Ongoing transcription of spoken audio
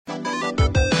Hey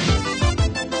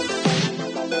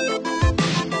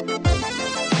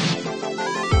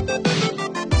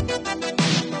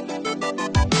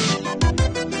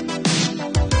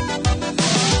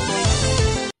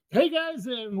guys,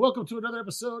 and welcome to another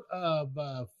episode of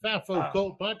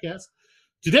FAFOCult podcast.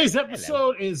 Today's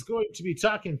episode is going to be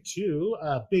talking to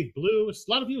BigBlue.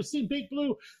 A lot of you have seen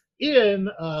BigBlue in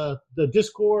the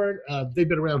Discord. They've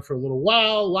been around for a little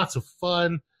while. Lots of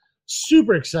fun.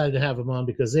 Super excited to have them on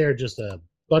because they're just a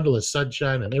bundle of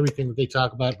sunshine and everything that they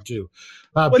talk about too.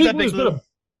 BigBlue's been a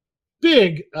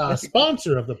big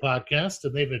sponsor of the podcast,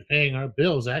 and they've been paying our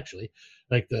bills actually,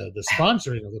 like the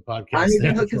sponsoring of the podcast.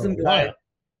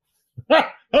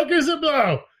 Hookers and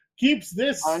blow keeps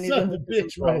this son of a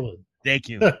bitch rolling. Thank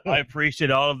you. I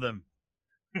appreciate all of them.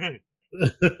 One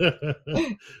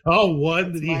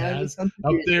that he has up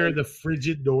there in the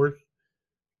frigid north.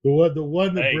 The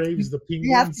one that braves the penguins.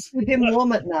 You have to keep him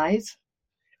warm at night.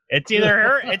 It's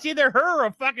either her or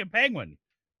a fucking penguin.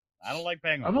 I don't like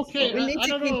penguins. I'm okay. We need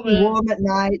to keep him warm at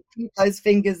night. Keep those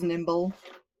fingers nimble.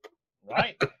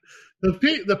 Right.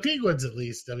 The penguins, at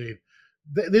least. I mean,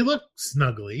 they look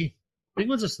snuggly.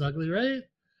 Penguins are snuggly, right?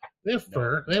 They have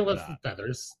fur. They have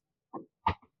feathers.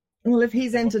 Well, if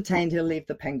he's entertained, he'll leave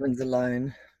the penguins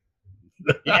alone.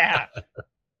 Yeah.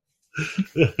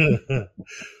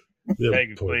 You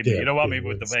don't want me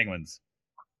with the penguins.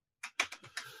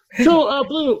 So,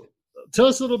 Blue, tell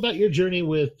us a little about your journey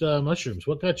with mushrooms.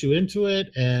 What got you into it,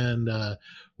 and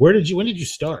when did you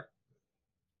start?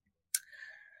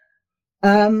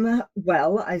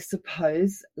 Well, I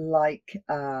suppose like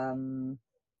the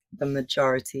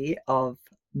majority of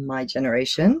my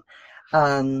generation,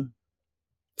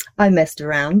 I messed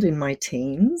around in my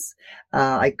teens.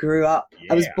 I grew up,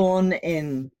 I was born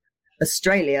in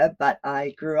Australia, but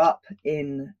I grew up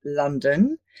in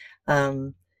London.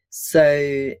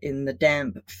 So in the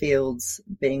damp fields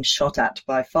being shot at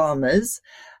by farmers,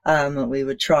 we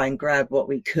would try and grab what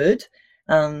we could,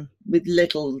 with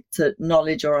little to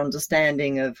knowledge or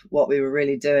understanding of what we were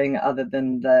really doing other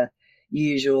than the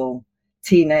usual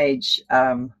teenage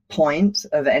point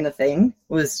of anything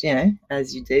was,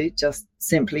 as you do, just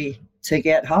simply to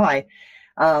get high.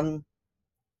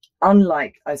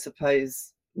 Unlike, I suppose,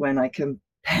 when I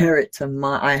compare it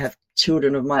to I have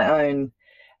children of my own,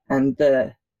 and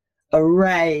the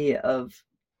array of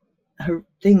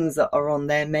things that are on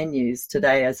their menus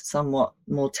today is somewhat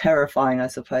more terrifying, I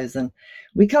suppose. And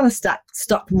we kind of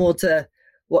stuck more to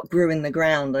what grew in the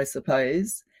ground, I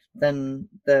suppose, than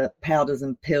the powders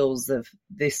and pills of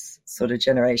this sort of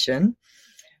generation.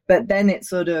 But then it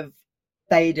sort of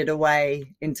faded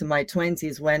away into my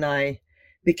 20s when I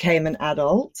became an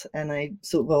adult, and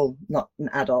not an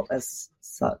adult as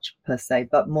such per se,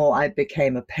 but more I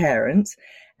became a parent,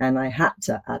 and I had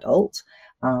to adult,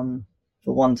 for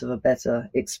want of a better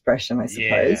expression, I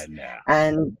suppose.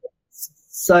 And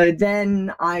so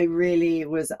then I really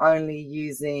was only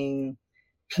using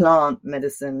plant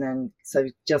medicine, and so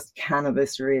just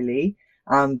cannabis really,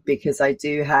 because I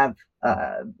do have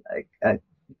a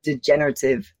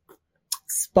degenerative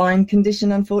spine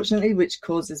condition, unfortunately, which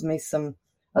causes me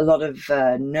a lot of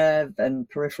nerve and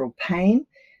peripheral pain.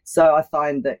 So I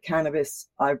find that cannabis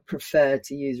I prefer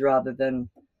to use rather than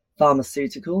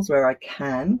pharmaceuticals where I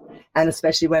can. And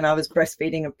especially when I was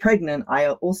breastfeeding and pregnant, I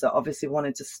also obviously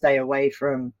wanted to stay away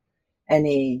from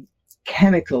any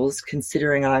chemicals,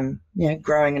 considering I'm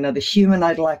growing another human.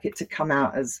 I'd like it to come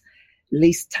out as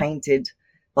least tainted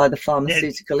by the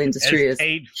pharmaceutical industry as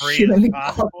humanly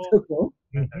possible.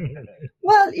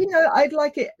 Well, I'd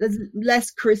like it as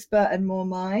less CRISPR and more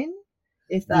mine,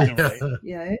 if that's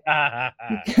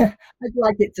I'd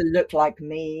like it to look like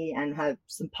me and have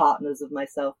some partners of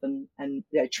myself and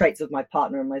traits of my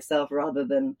partner and myself, rather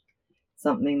than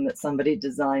something that somebody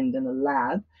designed in a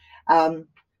lab,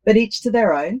 but each to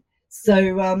their own.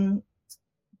 So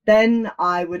then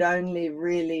I would only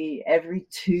really every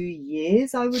 2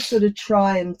 years I would sort of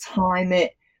try and time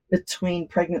it between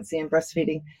pregnancy and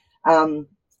breastfeeding.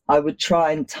 I would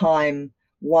try and time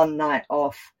one night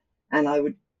off, and I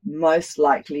would most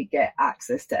likely get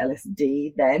access to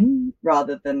LSD then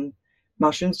rather than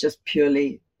mushrooms, just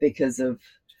purely because of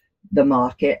the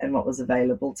market and what was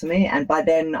available to me. And by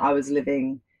then I was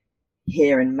living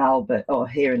here in Melbourne, or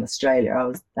here in Australia. I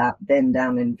was then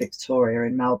down in Victoria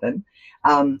in Melbourne.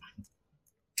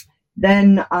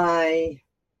 Then I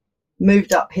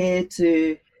moved up here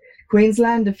to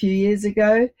Queensland a few years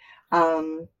ago.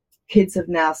 Kids have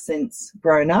now since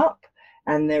grown up,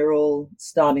 and they're all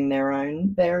starting their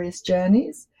own various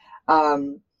journeys.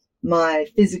 My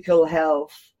physical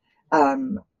health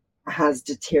has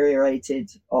deteriorated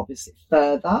obviously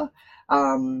further.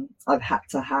 I've had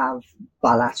to have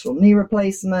bilateral knee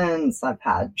replacements. I've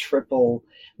had triple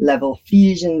level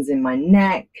fusions in my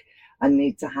neck. I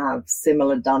need to have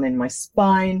similar done in my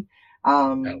spine.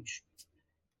 Ouch.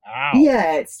 Ow.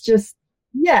 Yeah, it's just,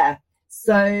 yeah.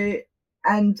 So,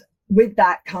 and with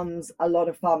that comes a lot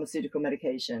of pharmaceutical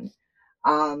medication.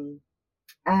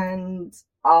 And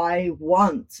I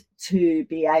want to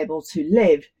be able to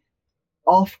live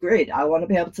off grid. I want to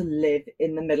be able to live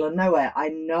in the middle of nowhere. I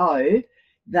know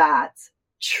that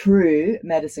true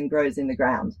medicine grows in the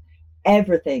ground.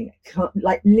 Everything,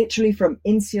 like literally from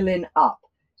insulin up.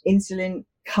 Insulin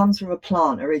comes from a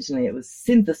plant originally. It was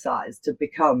synthesized to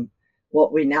become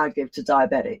what we now give to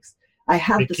diabetics. I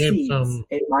have the seeds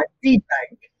in my seed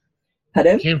bank.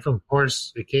 Pardon? It came from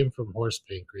horse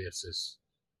pancreases.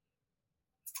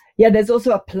 Yeah, there's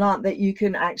also a plant that you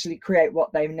can actually create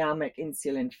what they now make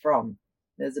insulin from.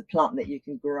 There's a plant that you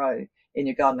can grow in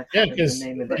your garden. I can't remember the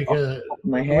name of it off the top of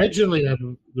my head.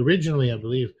 Originally, I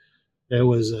believe there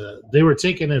was they were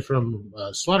taking it from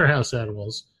slaughterhouse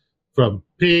animals, from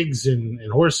pigs and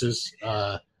horses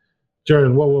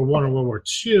during World War I and World War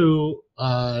II.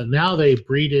 Now they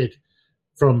breed it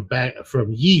from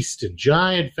yeast and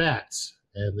giant fats,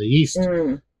 and the yeast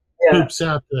poops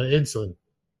out the insulin.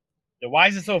 Why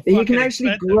is it so fucking you can actually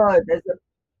expensive? grow.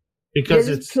 Because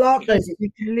it's plant based.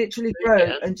 You can literally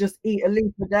grow and just eat a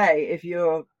leaf a day if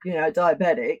you're,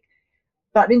 diabetic.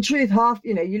 But in truth,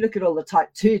 you look at all the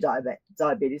type 2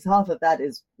 diabetes, half of that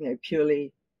is,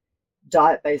 purely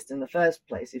diet based in the first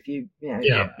place. If you,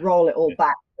 roll it all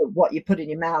back to what you put in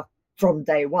your mouth from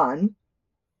day one,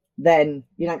 then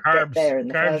you don't get there in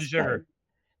the first sugar. place.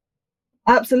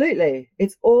 Absolutely.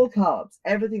 It's all carbs,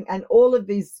 everything, and all of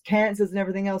these cancers and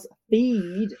everything else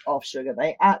feed off sugar.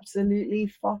 They absolutely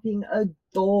fucking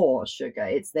adore sugar.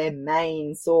 It's their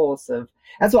main source of,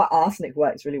 that's why arsenic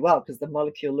works really well, because the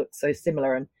molecule looks so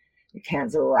similar and the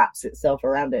cancer wraps itself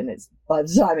around it, and it's, by the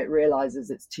time it realizes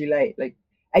it's too late, like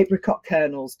apricot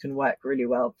kernels can work really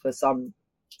well for some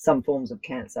forms of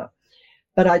cancer.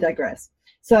 But I digress.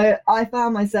 So I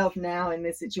found myself now in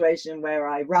this situation where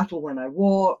I rattle when I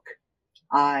walk.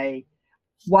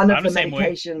 One of the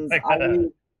medications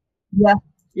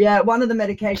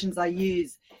I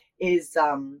use is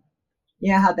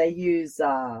how they use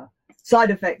side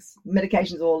effects.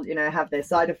 Medications all have their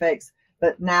side effects,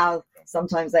 but now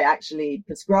sometimes they actually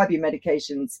prescribe you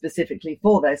medication specifically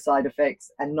for their side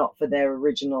effects and not for their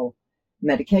original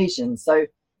medication. So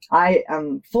I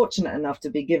am fortunate enough to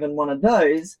be given one of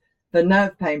those for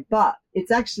nerve pain, but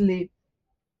it's actually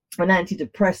an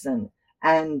antidepressant,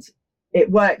 and it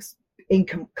works in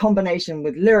combination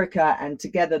with Lyrica, and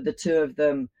together the two of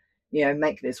them,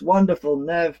 make this wonderful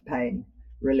nerve pain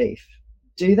relief.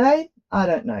 Do they? I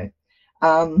don't know.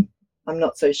 I'm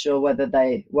not so sure whether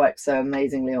they work so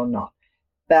amazingly or not.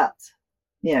 But,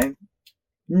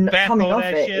 coming off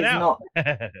it is not...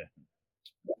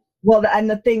 Well, and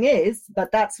the thing is,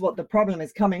 but that's what the problem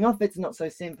is. Coming off it's not so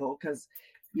simple, because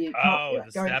you can't you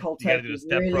gotta do the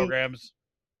step programs.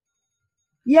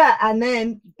 Yeah,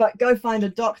 but go find a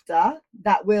doctor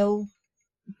that will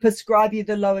prescribe you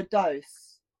the lower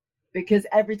dose, because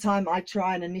every time I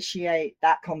try and initiate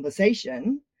that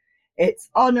conversation, it's,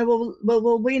 oh no,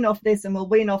 we'll wean off this and we'll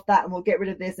wean off that and we'll get rid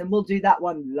of this and we'll do that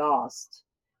one last.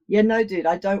 Yeah, no, dude,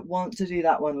 I don't want to do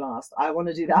that one last. I want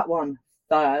to do that one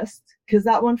first, because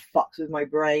that one fucks with my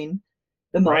brain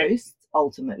the most,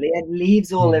 ultimately, and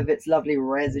leaves all of its lovely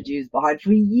residues behind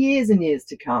for years and years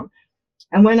to come.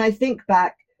 And when I think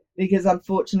back, because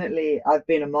unfortunately I've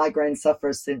been a migraine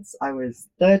sufferer since I was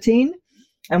 13,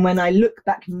 and when I look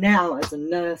back now as a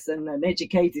nurse and an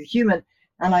educated human,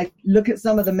 and I look at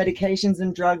some of the medications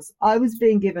and drugs, I was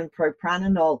being given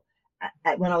propranolol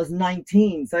when I was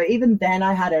 19. So even then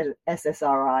I had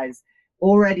SSRIs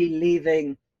already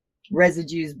leaving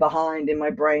residues behind in my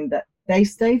brain that they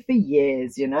stay for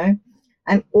years,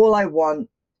 And all I want,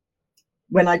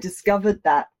 when I discovered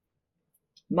that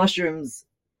mushrooms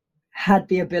had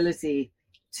the ability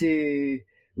to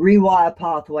rewire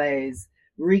pathways,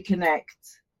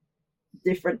 reconnect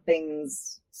different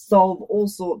things, solve all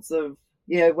sorts of,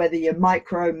 whether you're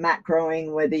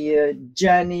macroing, whether you're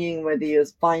journeying, whether you're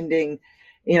finding,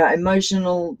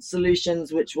 emotional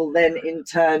solutions, which will then in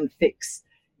turn fix,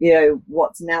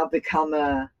 what's now become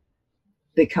a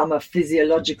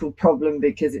physiological problem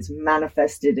because it's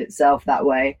manifested itself that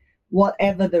way.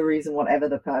 Whatever the reason, whatever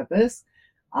the purpose,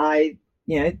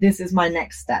 this is my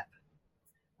next step.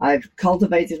 I've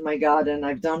cultivated my garden.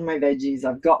 I've done my veggies.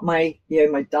 I've got my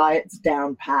diet's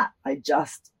down pat. I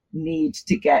just need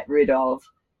to get rid of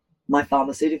my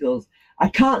pharmaceuticals. I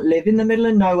can't live in the middle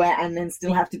of nowhere and then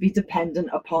still have to be dependent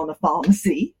upon a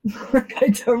pharmacy.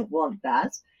 I don't want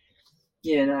that.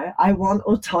 I want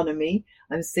autonomy.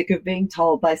 I'm sick of being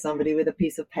told by somebody with a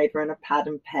piece of paper and a pad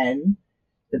and pen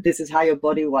that this is how your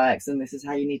body works and this is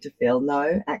how you need to feel.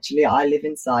 No, actually, I live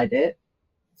inside it.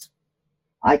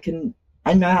 I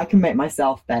know I can make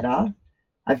myself better.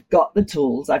 I've got the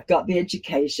tools. I've got the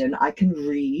education. I can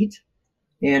read.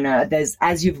 There's,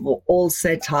 as you've all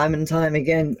said time and time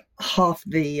again, half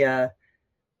the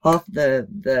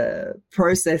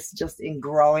process just in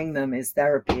growing them is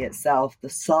therapy itself. The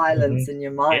silence in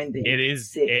your mind. It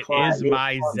is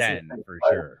my zen for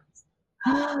sure.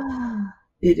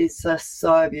 It is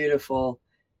so beautiful.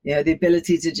 The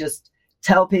ability to just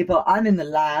tell people I'm in the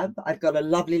lab. I've got a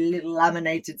lovely little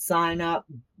laminated sign up.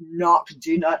 Knock,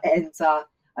 do not enter.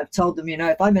 I've told them,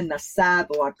 if I'm in the SAB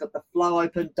or I've got the flow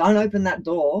open, don't open that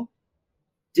door.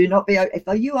 Do not be. If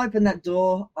you open that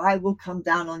door, I will come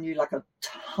down on you like a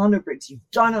ton of bricks. You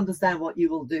don't understand what you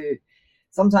will do.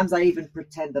 Sometimes I even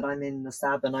pretend that I'm in the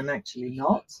SAB and I'm actually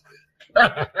not.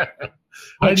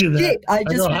 I do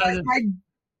that. My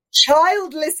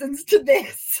child listens to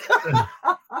this.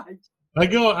 I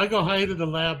go hide in the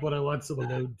lab when I want some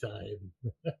alone time.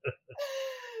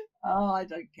 Oh, I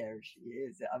don't care if she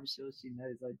is. I'm sure she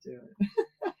knows I do it.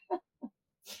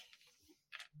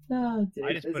 Oh, dude,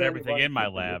 I just put everything in my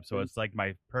lab, so it's like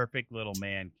my perfect little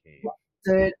man cave.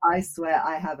 Dude, I swear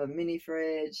I have a mini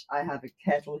fridge. I have a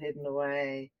kettle hidden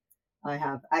away. I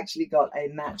have actually got a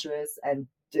mattress and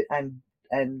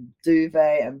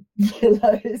duvet and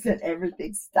pillows and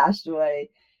everything stashed away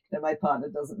that my partner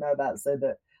doesn't know about, so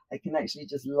that I can actually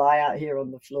just lie out here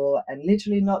on the floor and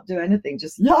literally not do anything.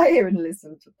 Just lie here and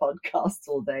listen to podcasts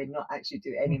all day, not actually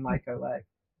do any micro work.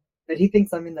 But he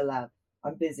thinks I'm in the lab.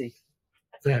 I'm busy.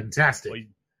 Fantastic.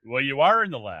 Well, you are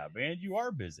in the lab, and you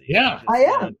are busy. Yeah, I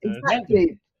am,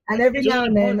 exactly. And every now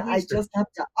and then I just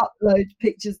have to upload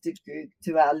pictures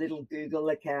to our little Google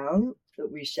account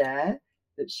that we share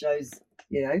that shows,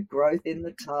 growth in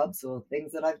the tubs or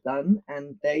things that I've done.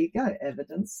 And there you go,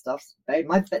 evidence, stuff.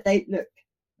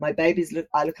 My babies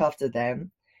I look after them,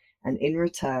 and in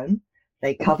return,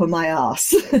 they cover my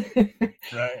ass.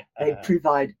 Right. They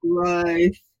provide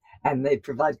growth and they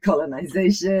provide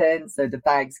colonization. So the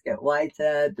bags get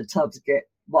whiter, the tubs get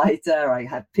whiter. I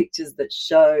have pictures that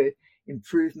show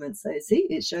improvements. So see,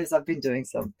 it shows I've been doing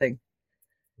something.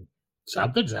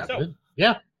 Something's happening.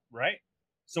 Yeah. Right.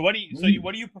 So what do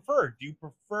you prefer? Do you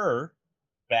prefer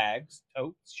bags,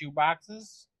 totes, shoe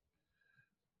boxes?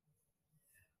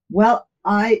 Well,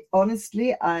 I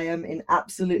am in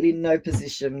absolutely no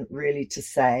position really to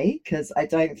say, because I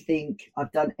don't think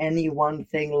I've done any one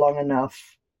thing long enough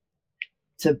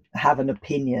to have an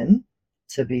opinion,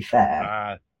 to be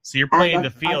fair. So you're playing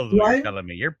the field, what you're telling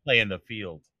me. You're playing the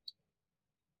field.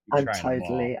 I'm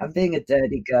being a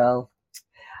dirty girl.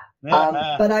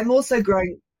 But I'm also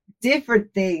growing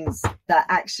different things that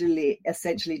actually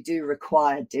essentially do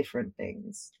require different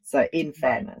things. So in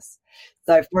fairness.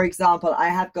 So for example, I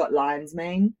have got lion's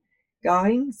mane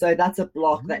going. So that's a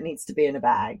block that needs to be in a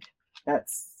bag.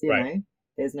 That's,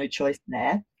 there's no choice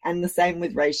there. And the same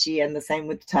with reishi and the same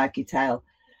with turkey tail.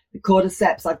 The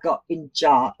cordyceps I've got in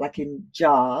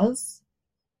jars.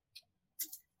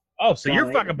 Oh, so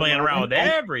you're fucking playing around with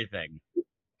everything.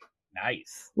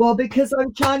 Nice. Well, because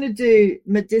I'm trying to do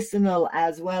medicinal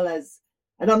as well as,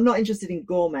 and I'm not interested in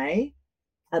gourmet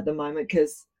at the moment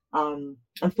because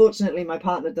unfortunately my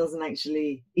partner doesn't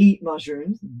actually eat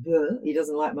mushrooms. He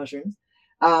doesn't like mushrooms.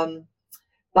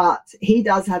 But he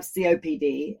does have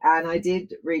COPD, and I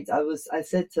did read, I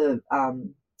said to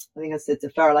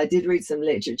Farrell, I did read some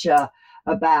literature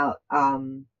about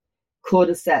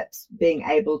cordyceps being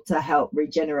able to help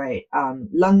regenerate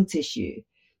lung tissue.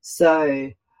 So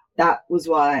that was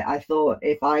why I thought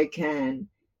if I can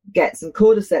get some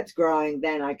cordyceps growing,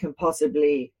 then I can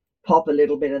possibly pop a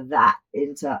little bit of that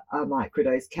into a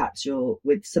microdose capsule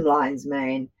with some lion's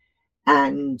mane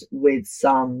and with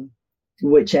some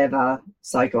whichever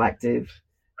psychoactive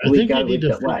we go with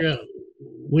that works. Out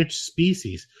which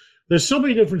species. There's so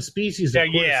many different species of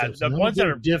cordyceps. The ones that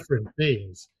are different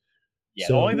things. Yeah,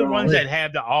 so, only the ones that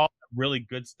have all really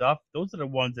good stuff. Those are the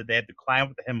ones that they have to climb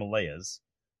up the Himalayas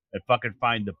and fucking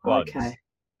find the bugs. Okay.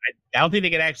 I don't think they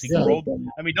can actually grow.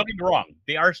 I mean, don't get me wrong;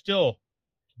 they are still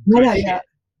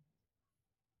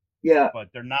yeah, but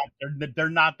they're not. They're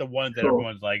not the ones that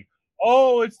everyone's like,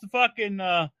 oh, it's the fucking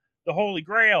the Holy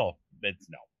Grail. It's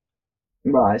no.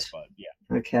 Right. But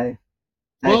yeah. Okay.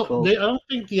 Well, cool. I don't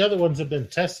think the other ones have been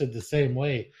tested the same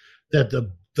way that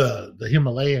the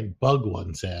Himalayan bug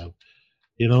ones have.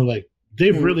 Like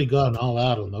they've really gone all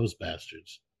out on those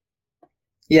bastards.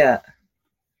 Yeah.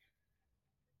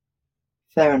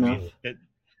 Fair enough.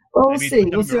 Well, we'll see.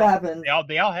 We'll see what happens.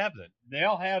 They all have it. They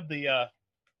all have the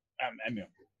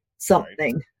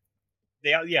something.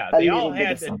 They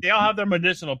all have their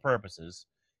medicinal purposes.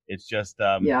 It's just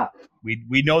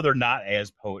we know they're not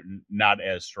as potent, not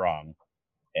as strong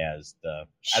as the.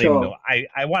 I don't even know.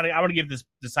 I want to give this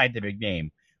the scientific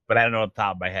name, but I don't know off the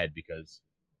top of my head because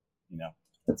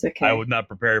that's okay. I was not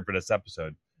prepared for this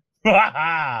episode.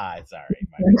 Sorry.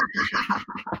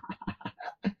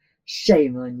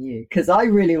 Shame on you, because I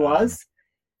really was.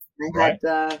 I had.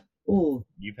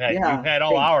 You've had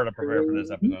all hour to prepare for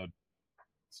this episode.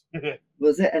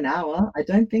 Was it an hour? I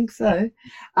don't think so.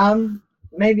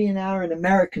 Maybe an hour in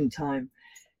American time.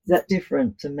 Is that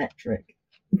different to metric?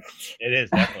 It is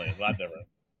definitely a lot different.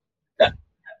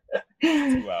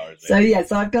 2 hours.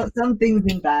 So I've got some things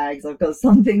in bags. I've got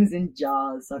some things in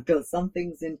jars. I've got some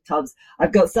things in tubs.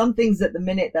 I've got some things at the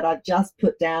minute that I've just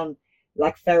put down,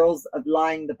 like ferals of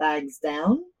lying the bags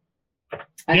down.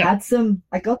 I got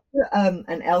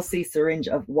an LC syringe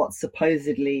of what's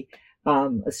supposedly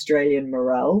Australian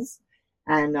morels,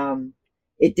 and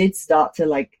it did start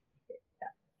to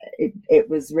it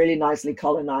was really nicely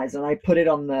colonized, and I put it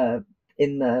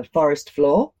in the forest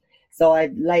floor. So I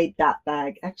laid that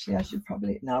bag. Actually, I should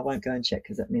probably I won't go and check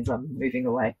because that means I'm moving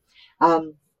away.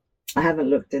 I haven't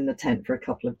looked in the tent for a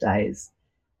couple of days.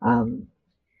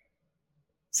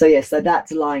 So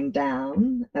that's lying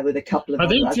down with a couple of. Are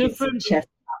they different?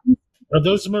 Are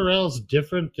those morels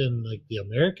different than like the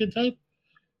American type?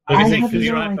 I have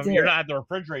you're not have to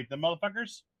refrigerate them,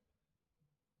 motherfuckers.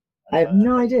 I have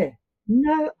no idea.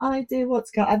 No idea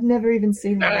what's going. I've never even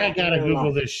seen one. I gotta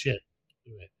Google this shit.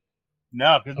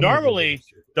 No, because normally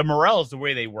the morels, the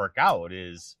way they work out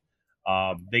is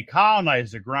they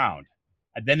colonize the ground,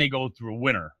 and then they go through a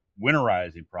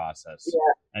winterizing process,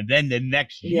 and then the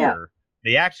next year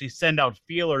they actually send out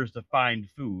feelers to find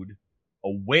food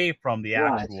away from the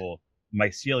actual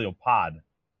mycelial pod,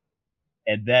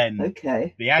 and then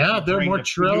they actually bring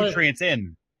the nutrients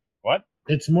in. What?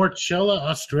 It's Morchella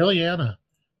australiana.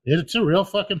 It's a real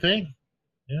fucking thing.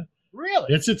 Yeah.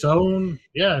 Really? It's its own.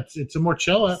 Yeah, it's a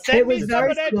Morchella. It was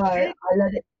very slow. I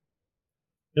let it.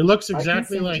 It looks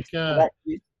exactly like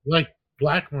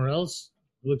black morels.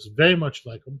 It looks very much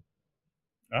like them.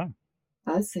 Oh.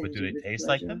 But do they taste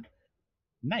like them?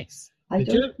 Nice. I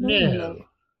don't know.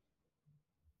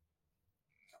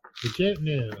 You don't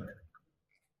know.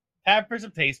 Have for some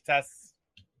taste tests.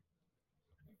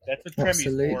 That's what Tremmy's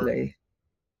Absolutely.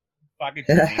 for. Fucking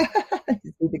Tremmy.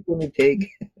 He's the guinea pig.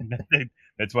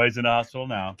 That's why he's in the hospital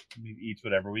now. He eats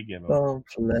whatever we give him. Oh,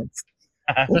 bless.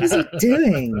 What is he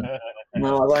doing?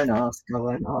 No, I won't ask.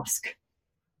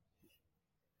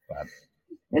 But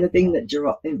anything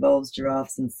that involves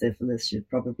giraffes and syphilis should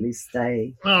probably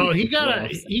stay. Oh, he got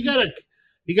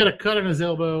a cut on his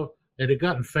elbow, and it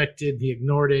got infected. He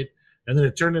ignored it, and then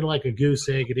it turned into like a goose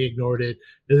egg, and he ignored it.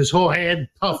 And his whole hand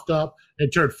puffed up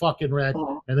and turned fucking red.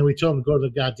 Oh. And then we told him to go to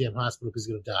the goddamn hospital because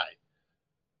he's gonna die.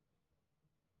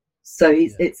 So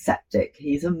it's septic.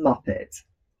 He's a muppet.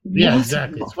 Yeah,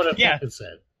 exactly. That's what I fucking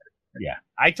said. Yeah,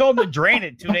 I told him to drain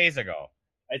it 2 days ago.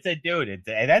 I said, dude,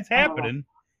 that's happening.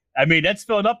 I mean, that's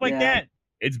filled up like that.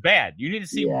 It's bad. You need to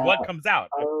see what comes out.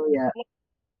 Oh, yeah.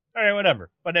 All right, whatever.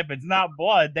 But if it's not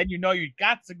blood, then you know you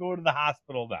got to go to the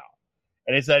hospital now.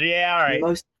 And they said, yeah, all right.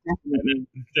 Most definitely.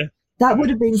 That would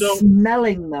have been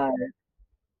smelling, though.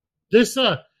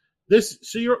 So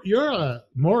your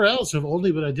morels have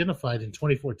only been identified in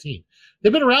 2014.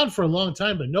 They've been around for a long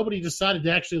time, but nobody decided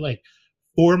to actually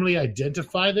formally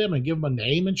identify them and give them a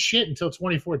name and shit until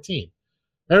 2014.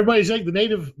 Everybody's like the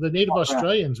native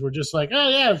Australians were just like, oh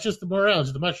yeah, it's just the morels,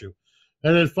 it's the mushroom.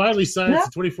 And then finally science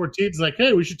in 2014 is like,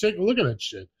 hey, we should take a look at that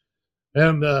shit.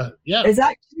 And there's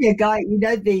actually a guy,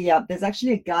 there's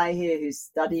actually a guy here who's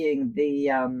studying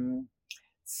the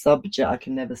subject. I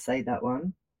can never say that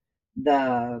one.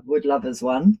 The wood lovers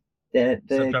one, the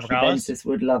Cubensis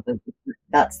wood lovers.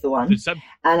 That's the one.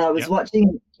 And I was watching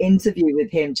an interview with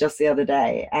him just the other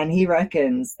day, and he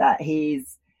reckons that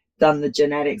he's done the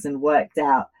genetics and worked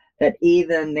out that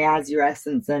even the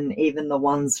azurescents and even the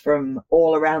ones from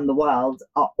all around the world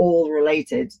are all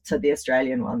related to the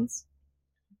Australian ones.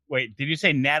 Wait, did you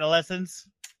say natadolescents?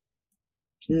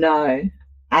 No,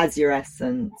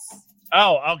 azurescents.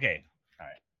 Oh, okay. All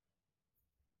right.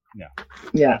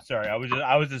 Yeah. I'm sorry,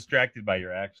 I was distracted by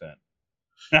your accent.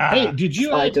 Hey, did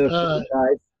you? I do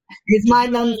apologize. Is my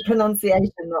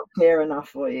pronunciation not clear enough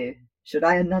for you? Should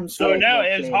I enunciate? Oh no,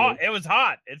 it was hot. It was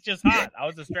hot. It's just hot. I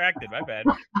was distracted. My bad.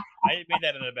 I didn't mean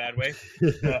that in a bad way.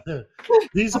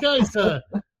 These guys,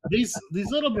 these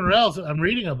little morels. I'm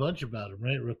reading a bunch about them,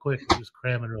 right? Real quick, just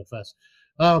cramming real fast.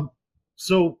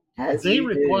 So they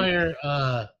require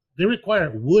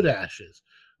wood ashes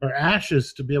or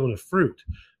ashes to be able to fruit.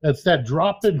 That's that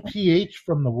drop in pH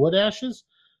from the wood ashes.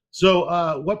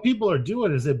 So what people are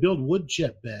doing is they build wood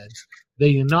chip beds,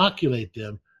 they inoculate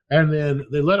them, and then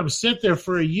they let them sit there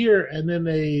for a year, and then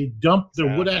they dump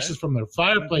their wood ashes from their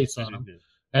fireplace on them,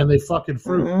 and they fucking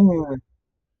fruit.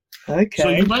 Okay. So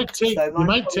you might take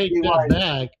that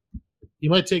bag. You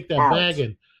might take that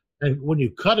bag and when you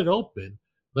cut it open,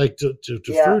 like to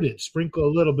fruit it, sprinkle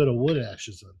a little bit of wood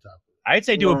ashes on top. I'd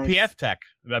say do a PF tech,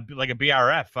 like a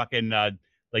BRF, fucking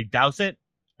like douse it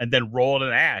and then roll it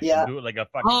in ash and do it like a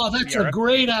fucking. Oh, that's BRF. A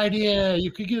great idea.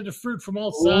 You could get the fruit from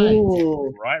all sides.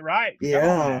 Ooh. Right.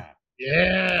 Yeah.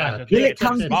 Yeah. Will it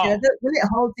come together? Will it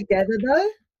hold together though?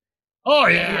 Oh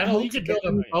yeah, you could build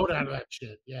a boat out of that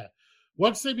shit. Yeah.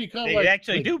 Once they become they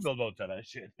actually do build boats out of that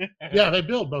shit. Yeah, they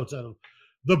build boats out of them.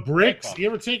 The bricks. You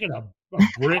ever taken a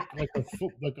brick like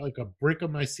a brick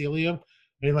of mycelium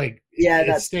and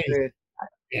that's stays. True.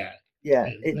 Yeah.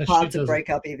 Yeah, it's hard to break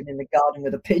up even in the garden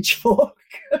with a pitchfork.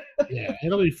 Yeah,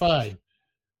 it'll be fine.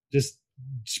 Just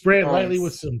spray it lightly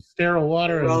with some sterile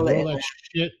water and roll that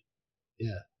shit.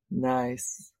 Yeah.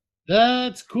 Nice.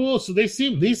 That's cool. So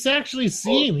these actually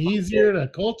seem easier to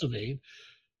cultivate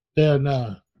than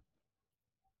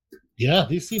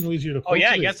these seem easier to cultivate. Oh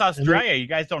yeah, I guess Australia, you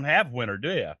guys don't have winter,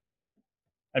 do you?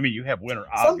 I mean, you have winter.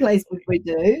 Obviously. Some places we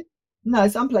do. No,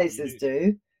 some places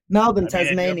do. Melbourne,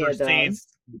 Tasmania does.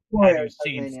 Have you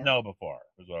seen snow before?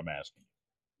 Is what I'm asking.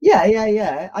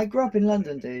 Yeah. I grew up in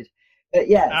London, dude. But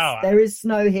yes, there is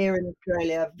snow here in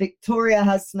Australia. Victoria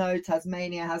has snow.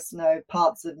 Tasmania has snow.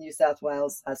 Parts of New South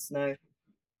Wales has snow.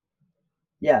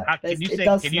 Yeah. Can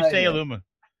you say aluminum?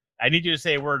 I need you to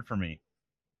say a word for me.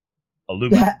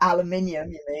 Aluminum.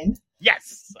 Aluminium, you mean?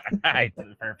 Yes.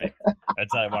 Perfect.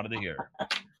 That's what I wanted to hear.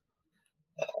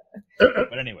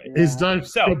 But anyway. His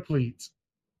dive's complete.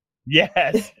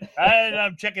 Yes.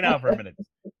 I'm checking out for a minute.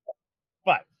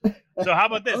 But, so how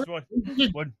about this?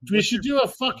 We should do a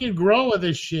fucking grow of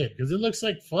this shit because it looks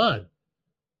like fun.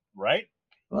 Right?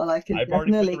 Well, I can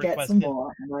definitely get some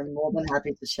more, and I'm more than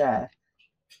happy to share.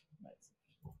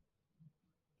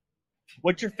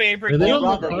 What's your favorite?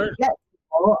 I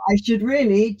should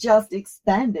really just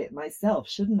expand it myself,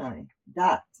 shouldn't I?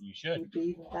 That you should. Would be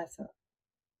even better.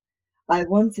 I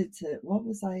wanted to. What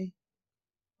was I?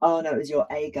 Oh no, it was your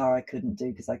agar I couldn't do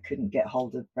because I couldn't get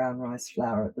hold of brown rice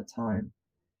flour at the time.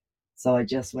 So I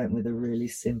just went with a really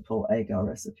simple agar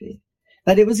recipe.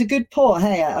 But it was a good pour.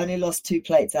 Hey, I only lost 2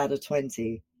 plates out of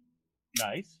 20.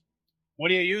 Nice. What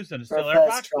do you use in a still air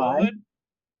box?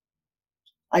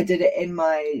 I did it in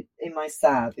my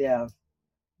Sav, yeah.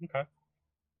 Okay.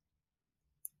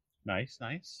 Nice.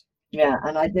 Yeah,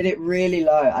 and I did it really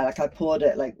low. I poured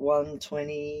it like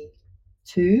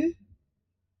 122.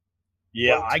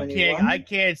 Yeah, I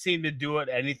can't seem to do it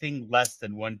anything less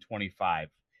than 125.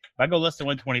 If I go less than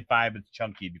 125, it's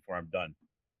chunky before I'm done.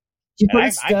 Do you put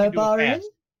a stir bar in?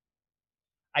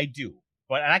 I do,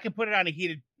 and I can put it on a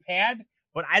heated pad,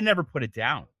 but I never put it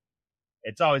down.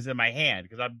 It's always in my hand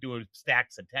because I'm doing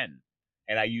stacks of 10,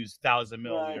 and I use 1,000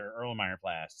 milliliter Erlenmeyer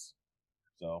flasks.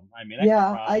 So I mean,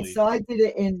 I did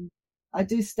it in. I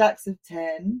do stacks of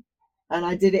 10. And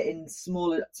I did it in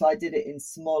smaller. So I did it in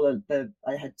smaller.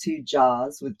 I had 2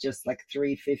 jars with just like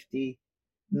 350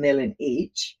 ml in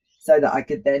each, so that I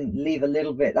could then leave a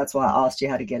little bit. That's why I asked you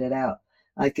how to get it out.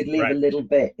 I could leave a little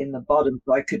bit in the bottom,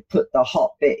 so I could put the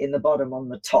hot bit in the bottom on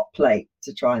the top plate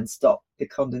to try and stop the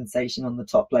condensation on the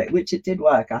top plate, which it did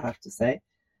work, I have to say.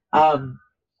 And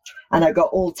I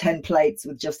got all 10 plates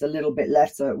with just a little bit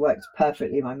left, so it worked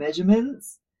perfectly. My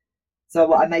measurements.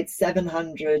 So I made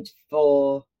 700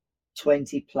 for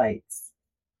 20 plates.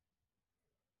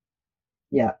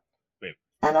 Yeah. Wait.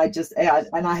 And I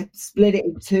split it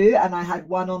in 2, and I had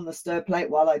one on the stir plate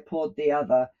while I poured the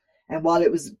other. And while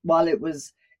it was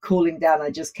cooling down,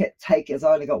 I just kept taking, as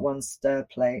I only got 1 stir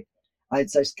plate, I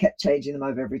just kept changing them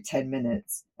over every 10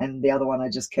 minutes. And the other one I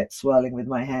just kept swirling with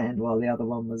my hand while the other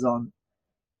one was on.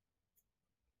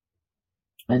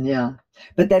 And yeah.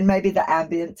 But then maybe the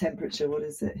ambient temperature, what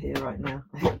is it here right now?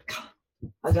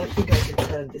 I don't think I can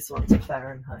turn this one to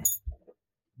Fahrenheit.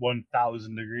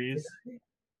 1,000 degrees?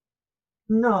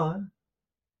 No.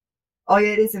 Oh,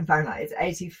 yeah, it is in Fahrenheit. It's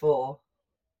 84.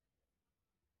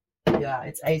 Yeah,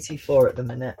 it's 84 at the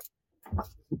minute.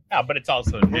 Yeah, but it's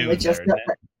also noon there,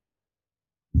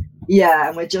 Yeah,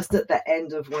 and we're just at the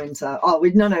end of winter. Oh,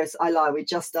 I lie. We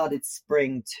just started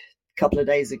spring a couple of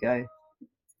days ago.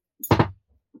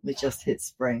 We just hit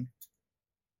spring.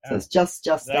 So it's just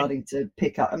starting to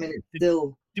pick up. I mean, it's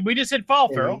still... Did we just hit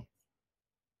fall, Farrell?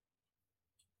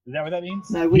 Is that what that means?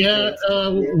 No, we Yeah,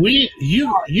 did.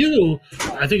 you.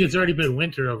 I think it's already been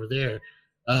winter over there,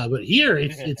 but here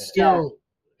it's still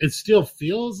it still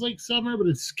feels like summer, but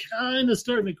it's kind of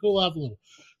starting to cool off a little.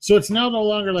 So it's now no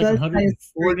longer like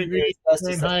 104 degrees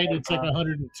Fahrenheit; it's like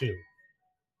 102.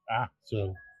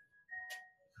 So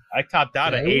I topped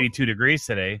out at 82 degrees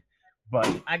today, but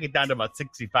I get down to about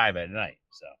 65 at night.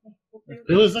 So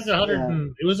it was like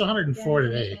 100. It was 104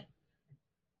 today.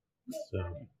 So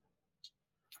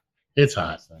it's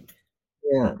hot.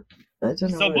 Yeah. I don't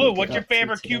know. So, Blue, what's your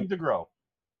favorite cube to grow?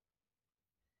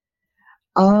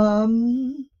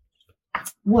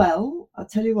 Well, I'll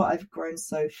tell you what I've grown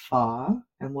so far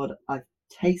and what I've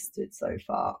tasted so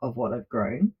far of what I've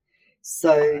grown.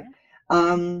 So,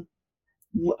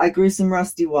 I grew some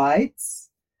rusty whites.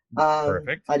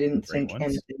 Perfect. I didn't think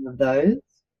anything of those,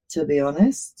 to be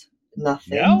honest.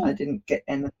 Nothing. No? I didn't get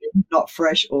anything. Not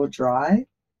fresh or dry.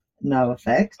 No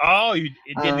effect. Oh, it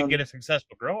didn't get a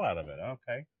successful grow out of it.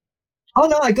 Okay. Oh,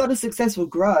 no, I got a successful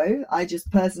grow. I just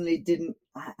personally didn't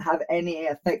have any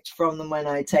effect from them when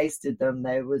I tasted them.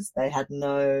 They had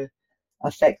no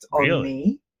effect on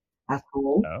me at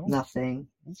all. No? Nothing.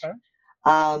 Okay.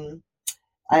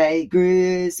 I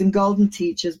grew some golden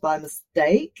teachers by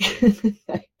mistake.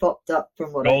 They popped up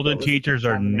from what golden teachers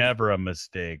are never a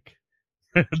mistake.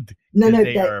 No,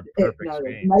 they are a perfect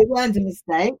they weren't a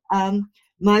mistake.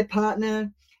 My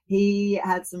partner, he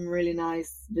had some really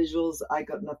nice visuals. I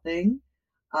got nothing.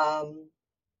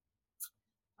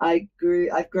 I've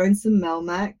grown some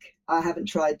Melmac. I haven't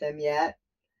tried them yet.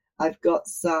 I've got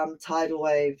some Tidal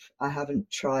Wave. I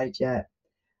haven't tried yet.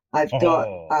 I've got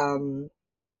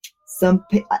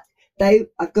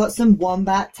I've got some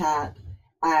Wombat Tat,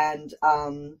 and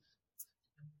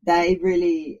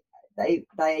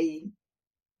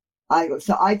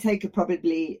so I take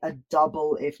probably a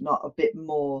double, if not a bit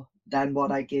more than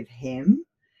what I give him.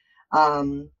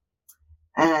 And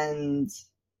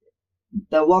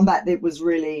the Wombat, it was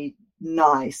really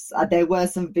nice. There were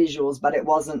some visuals, but it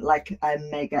wasn't like a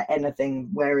mega anything,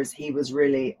 whereas he was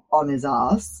really on his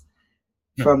ass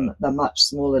from the much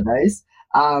smaller dose.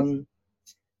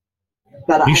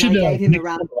 But I gave him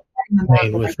around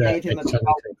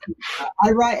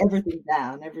I write everything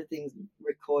down. Everything's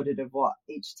recorded of what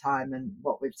each time and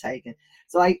what we've taken.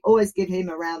 So I always give him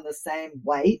around the same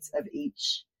weight of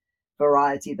each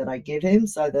variety that I give him,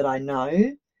 so that I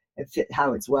know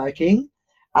how it's working.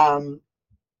 I've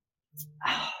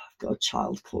got a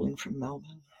child calling from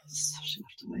Melbourne, so I should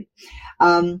have to wait.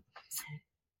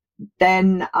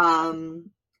 Then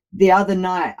the other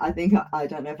night, I think I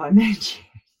don't know if I mentioned,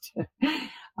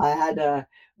 I had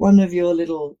one of your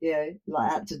little, I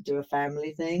had to do a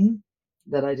family thing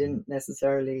that I didn't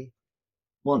necessarily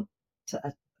want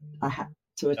to. I had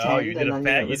to attend. Oh, you did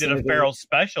a feral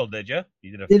special, did you?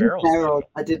 You did a feral special.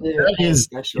 I did a that is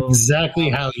special. Exactly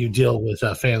how you deal with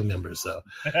family members, though.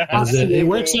 It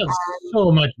works out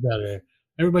so much better.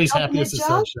 Everybody's happy as the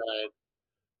sunshine.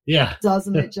 Yeah,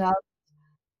 doesn't it, just?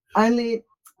 Only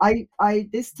I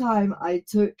this time I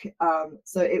took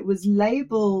so it was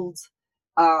labeled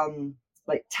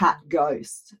like Tat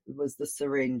Ghost was the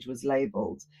syringe was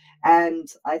labeled, and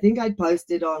I think I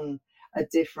posted on a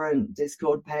different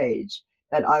Discord page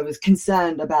that I was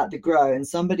concerned about the grow, and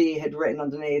somebody had written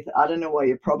underneath, I don't know what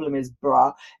your problem is,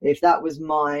 bruh. If that was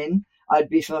mine, I'd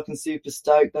be fucking super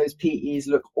stoked. Those PEs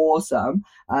look awesome.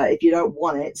 If you don't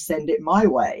want it, send it my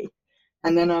way.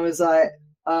 And then I was like,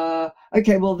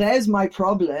 okay, well, there's my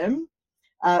problem.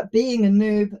 Being a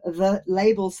noob, the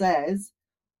label says,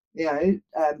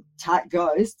 Tat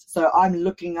Ghost. So I'm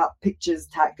looking up pictures,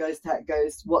 Tat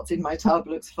Ghost. What's in my tub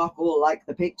looks fuck all like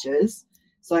the pictures.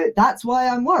 So that's why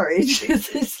I'm worried, because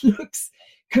this looks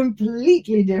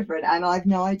completely different and I've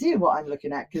no idea what I'm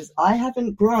looking at, because I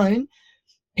haven't grown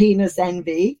penis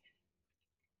envy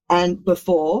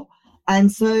before.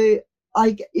 And so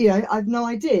I've no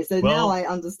idea. So now I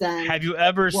understand. Have you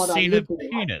ever seen a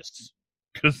penis?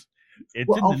 Because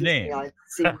it's in the name. I've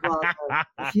seen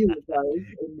a few of those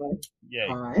in my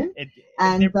time.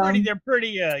 And they're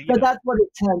pretty. But that's what it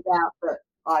turned out that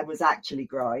I was actually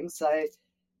growing. So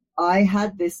I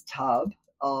had this tub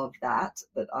of that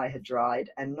I had dried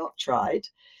and not tried.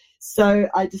 So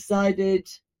I decided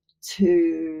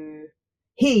to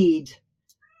heed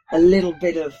a little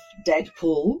bit of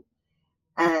Deadpool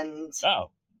and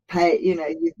pay,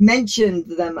 you've mentioned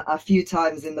them a few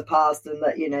times in the past, and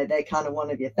that, they're kind of one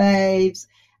of your faves,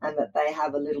 and that they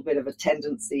have a little bit of a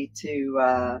tendency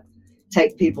to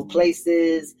take people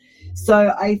places.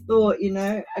 So I thought,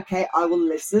 okay, I will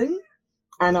listen.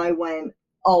 And I went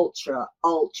ultra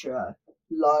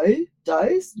low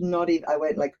dose. Not even, I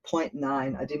went like 0.9.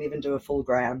 I didn't even do a full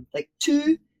gram, like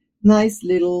 2 nice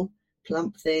little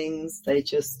plump things. They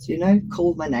just,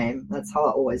 called my name. That's how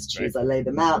I always choose. Right. I lay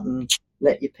them out and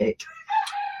let you pick.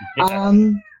 Yeah.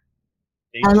 And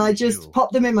I just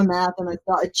popped them in my mouth and I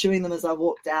started chewing them as I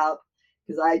walked out,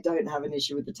 because I don't have an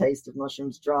issue with the taste of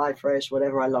mushrooms, dry, fresh,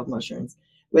 whatever. I love mushrooms,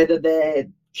 whether they're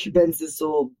cubensis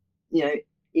or,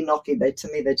 enoki.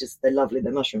 To me, they're lovely.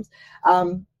 They're mushrooms.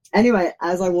 Anyway,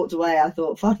 as I walked away, I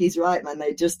thought, fuck, he's right, man.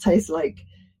 They just taste like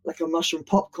a mushroom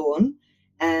popcorn.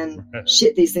 And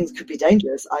shit, these things could be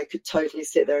dangerous. I could totally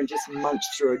sit there and just munch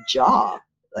through a jar,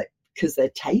 because they're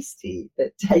tasty.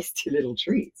 They're tasty little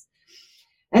treats.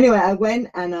 Anyway, I went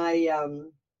and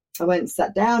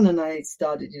sat down and I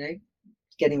started,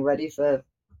 getting ready to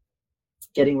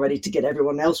get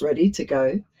everyone else ready to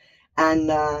go.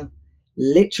 And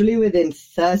literally within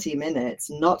 30 minutes,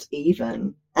 not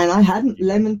even, and I hadn't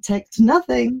lemon teched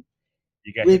nothing.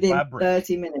 Within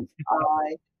 30 minutes,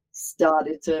 I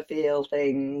started to feel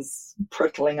things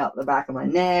prickling up the back of my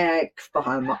neck,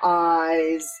 behind my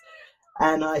eyes.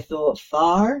 And I thought,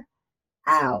 far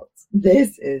out.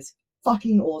 This is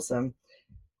fucking awesome.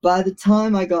 By the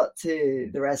time I got to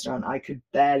the restaurant, I could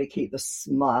barely keep the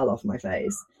smile off my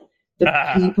face. The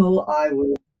people I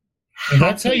was and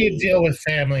that's how you deal with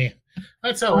family.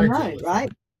 That's how I deal with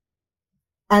right?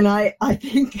 And I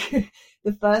think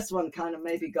the first one kind of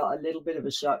maybe got a little bit of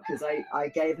a shock, because I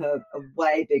gave her a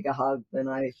way bigger hug than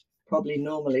I probably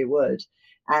normally would.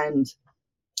 And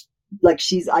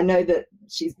I know that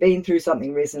she's been through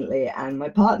something recently, and my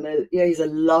partner, he's a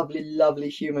lovely, lovely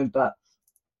human, but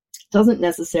doesn't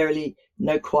necessarily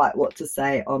know quite what to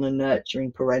say on a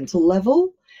nurturing parental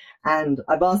level. And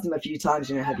I've asked him a few times,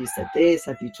 have you said this?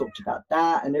 Have you talked about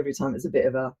that? And every time it's a bit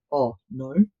of a, oh,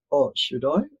 no. Oh, should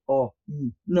I? Oh,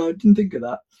 no, I didn't think of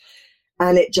that.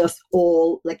 And it just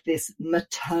all like this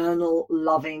maternal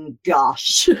loving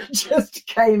gush just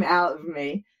came out of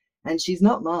me. And she's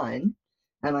not mine.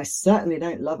 And I certainly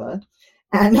don't love her.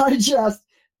 And I just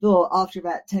thought, after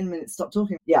about 10 minutes, stop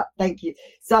talking. Yeah, thank you.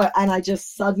 So, and I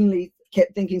just suddenly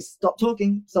kept thinking, stop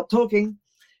talking.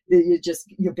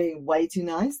 You're being way too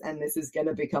nice. And this is going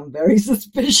to become very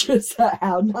suspicious at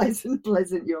how nice and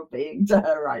pleasant you're being to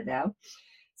her right now.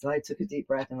 So I took a deep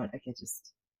breath and went, okay,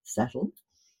 just settle.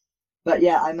 But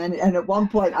yeah, I managed. And at one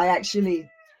point I actually,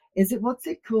 what's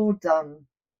it called?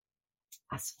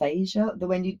 Aphasia?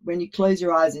 When you close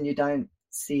your eyes and you don't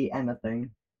see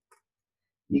anything.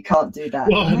 You can't do that.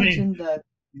 Well,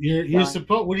 you're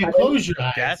supposed, when you close your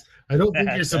eyes, I don't think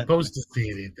you're supposed to see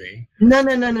anything. No.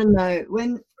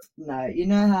 You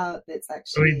know how it's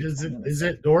actually. Is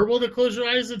it normal to close your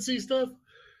eyes and see stuff?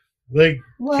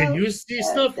 Can you see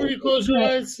stuff when you close your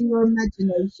eyes? Your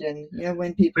imagination.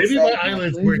 When people maybe my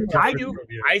eyelids work. I do.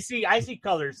 I see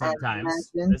colors sometimes,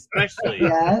 especially.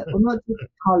 Yeah, well, not just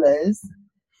colors.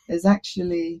 There's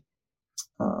actually.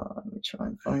 Let me try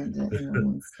and find it. In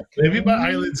 1 second. Maybe my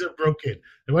eyelids are broken.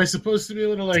 Am I supposed to be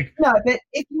able to No, but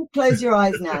if you close your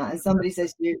eyes now and somebody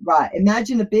says to you, right,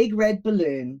 imagine a big red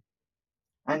balloon,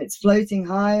 and it's floating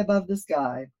high above the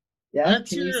sky. Yeah,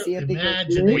 can you see a big red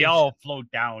balloon? We all float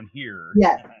down here.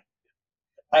 Yeah.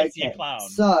 I see a clown.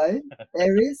 So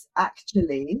there is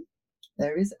actually I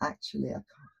can't find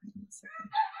a second.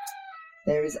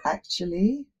 There is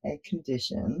actually a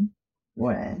condition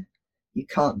where you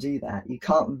can't do that. You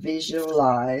can't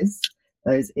visualize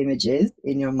those images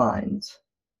in your mind.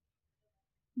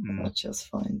 I'll just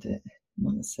find it.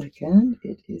 1 second.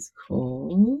 It is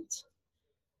called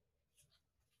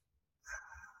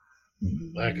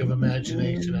lack of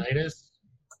imaginationitis.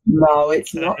 No,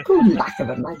 it's not called lack of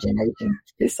imagination.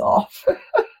 Piss off.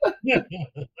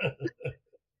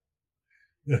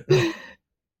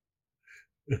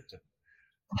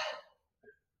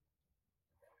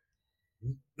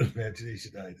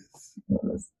 Imaginationitis.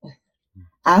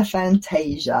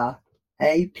 Aphantasia.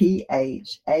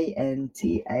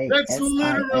 APHANTA. That's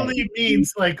literally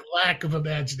means lack of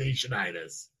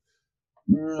imaginationitis.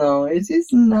 No, it is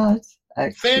not.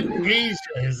 Actually. Fantasia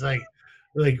is like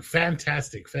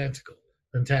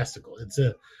fantastical. It's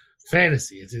a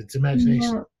fantasy. It's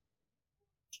imagination. No.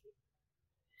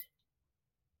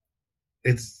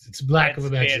 It's lack of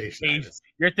imagination.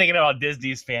 You're thinking about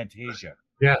Disney's Fantasia.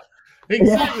 Yeah,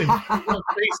 exactly. It's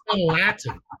based on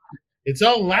Latin. It's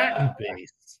all Latin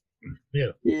based.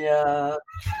 Yeah.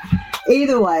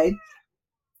 Either way,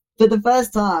 for the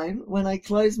first time, when I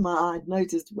closed my eyes,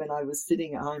 noticed when I was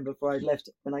sitting at home before I left,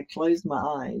 when I closed my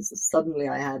eyes, suddenly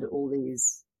I had all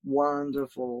these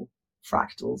wonderful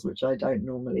fractals, which I don't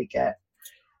normally get.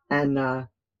 And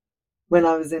when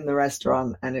I was in the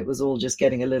restaurant and it was all just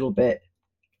getting a little bit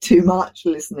too much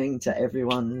listening to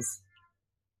everyone's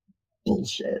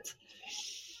bullshit,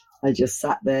 I just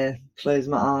sat there, closed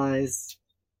my eyes,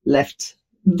 left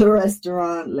the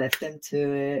restaurant, left them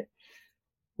to it.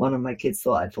 One of my kids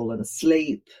thought I'd fallen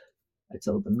asleep. I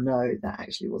told them no, that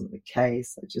actually wasn't the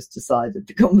case. I just decided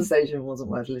the conversation wasn't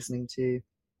worth listening to.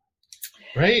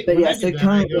 Right. But When yeah, I so do that,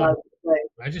 kind of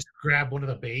I just grab one of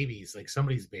the babies, like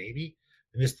somebody's baby,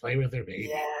 and just play with their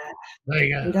baby. Yeah. Like,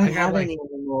 we don't have any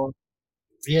anymore.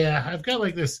 Yeah, I've got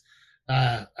like this,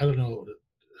 I don't know,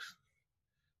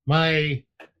 my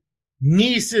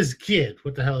niece's kid.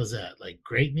 What the hell is that? Like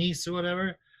great niece or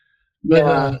whatever?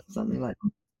 But, something like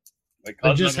that. My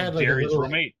cousin just had like Jerry's a little,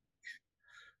 roommate.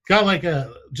 Got like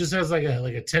just has like a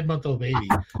 10-month-old baby.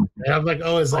 And I'm like,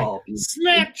 it's like,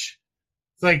 snatch.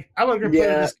 It's like, I'm going to play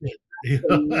with this kid.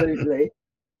 Absolutely.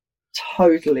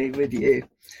 Totally with you.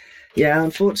 Yeah,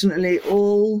 unfortunately,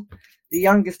 the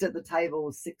youngest at the table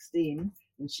was 16,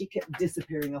 and she kept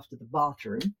disappearing off to the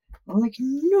bathroom. I'm like,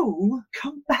 no,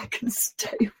 come back and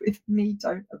stay with me.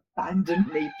 Don't abandon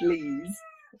me, please.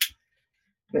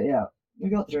 But yeah, we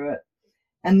got through it.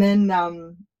 And then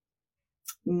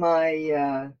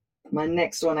my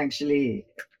next one actually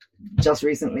just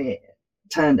recently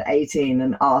turned 18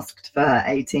 and asked for her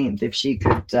 18th if she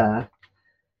could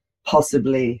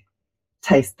possibly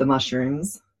taste the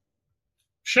mushrooms.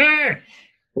 Sure.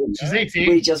 She's 18.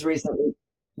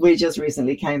 We just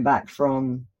recently came back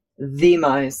from the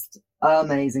most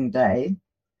amazing day.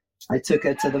 I took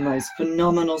her to the most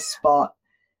phenomenal spot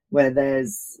where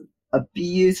there's a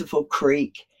beautiful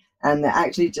creek, and there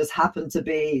actually just happened to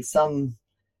be some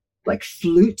like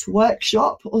flute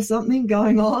workshop or something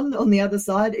going on the other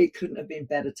side. It couldn't have been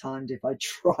better timed if I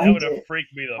tried. That would have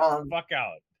freaked me the fuck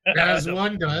out. As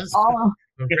one does. A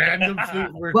random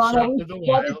flute workshop in the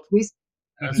wild.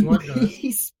 As one does.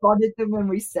 We spotted them when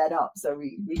we set up, so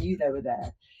we knew they were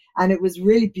there. And it was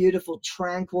really beautiful,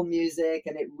 tranquil music,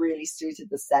 and it really suited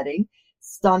the setting.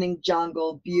 Stunning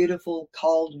jungle, beautiful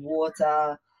cold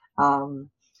water.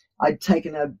 I'd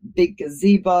taken a big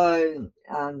gazebo,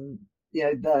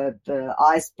 the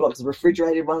ice blocks,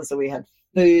 refrigerated ones, so we had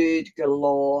food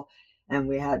galore, and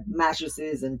we had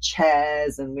mattresses and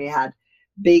chairs, and we had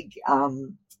big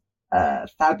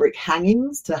fabric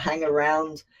hangings to hang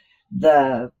around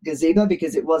the gazebo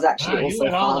because it was actually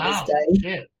also Father's Day.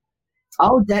 Shit.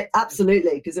 Oh,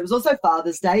 absolutely, because it was also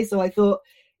Father's Day. So I thought,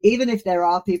 even if there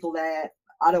are people there,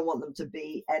 I don't want them to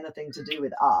be anything to do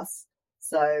with us.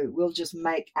 So we'll just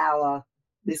make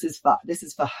this is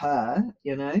for her,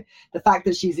 The fact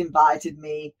that she's invited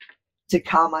me to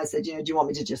come, I said, do you want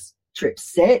me to just trip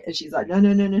sit? And she's like, no,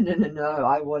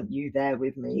 I want you there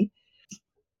with me.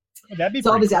 That'd be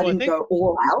so obviously cool, I didn't go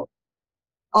all out.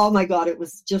 Oh my God, it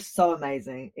was just so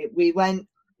amazing. We went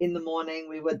in the morning,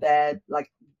 we were there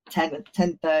like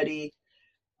 10:30.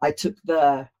 I took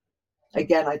the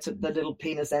little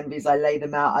penis envies, I lay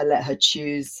them out, I let her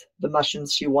choose the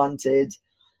mushrooms she wanted.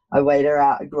 I weighed her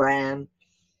out 1 gram.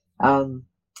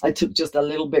 I took just a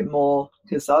little bit more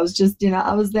because I was just,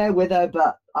 I was there with her,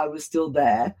 but I was still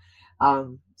there.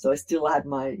 So I still had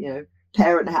my,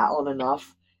 parent hat on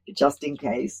enough just in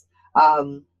case.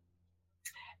 And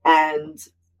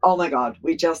oh my God,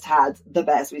 we just had the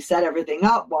best. We set everything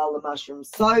up while the mushrooms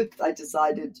soaked. I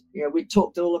decided, we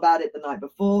talked all about it the night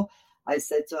before. I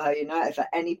said to her, if at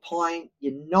any point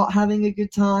you're not having a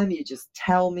good time, you just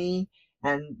tell me,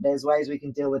 and there's ways we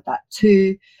can deal with that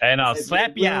too. And I'll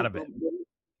slap you out of it.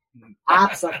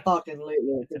 Absolutely.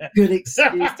 It's a good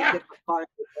excuse to get the phone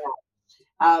with that.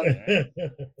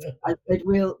 I said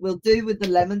we'll do with the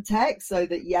lemon tech so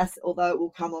that, yes, although it will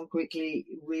come on quickly,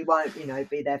 we won't,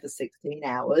 be there for 16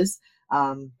 hours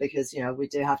because, we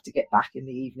do have to get back in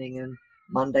the evening, and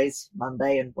Monday's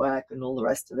Monday and work and all the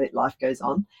rest of it. Life goes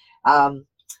on. We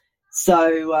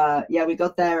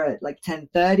got there at like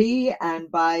 10:30,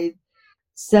 and by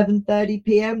 7:30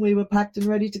 p.m. we were packed and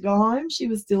ready to go home. She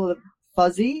was still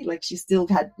fuzzy, like she still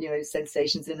had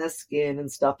sensations in her skin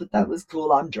and stuff, but that was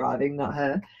cool. I'm driving, not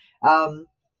her.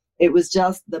 It was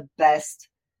just the best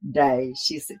day.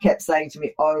 She kept saying to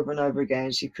me over and over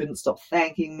again, she couldn't stop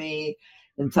thanking me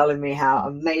and telling me how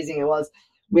amazing it was.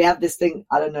 We have this thing,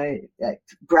 I don't know,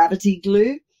 gravity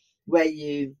glue, where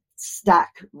you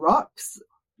stack rocks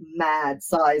mad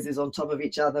sizes on top of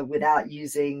each other without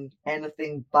using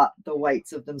anything but the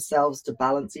weights of themselves to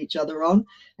balance each other on,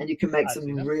 and you can make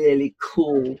some really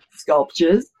cool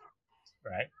sculptures.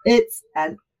 Right. It's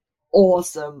an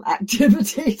awesome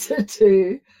activity to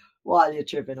do while you're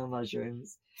tripping on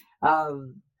mushrooms.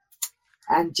 And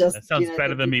just that sounds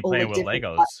better than me playing with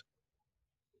Legos.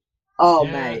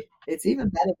 Mate, it's even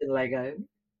better than Lego.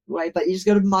 Wait, but you just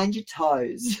got to mind your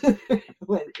toes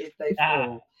if they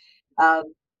fall.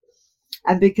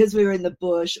 And because we were in the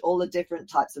bush, all the different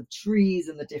types of trees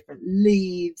and the different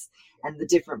leaves and the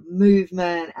different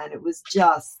movement. And it was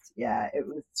just, it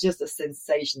was just a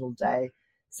sensational day.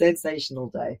 Sensational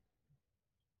day.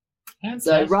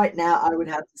 So right now, I would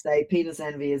have to say Penis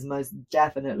Envy is most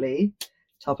definitely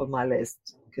top of my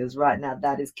list, because right now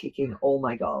that is kicking all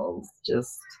my goals.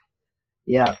 Just,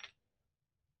 yeah.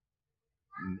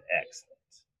 Excellent.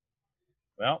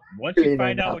 Well, once you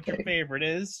find out what your favorite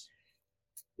is,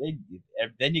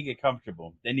 then you get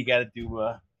comfortable. Then you got to do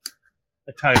a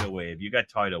tidal wave. You got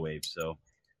tidal wave, so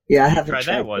yeah, I haven't tried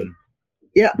that one.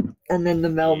 Yeah, and then the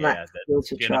Melmac still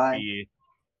to try.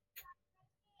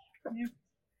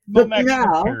 But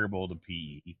now, comparable to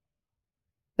PE.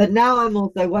 But now I'm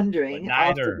also wondering,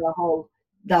 after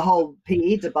the whole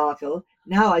PE debacle,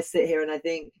 now I sit here and I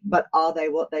think, but are they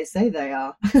what they say they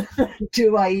are?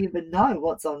 Do I even know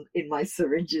what's in my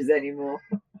syringes anymore?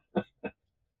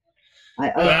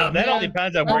 That all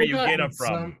depends on where you get them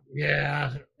from.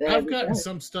 I've gotten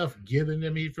some stuff given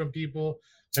to me from people,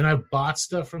 and I've bought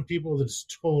stuff from people that's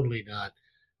totally not.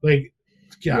 Like,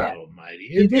 God almighty.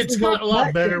 It's got a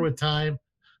lot better with time.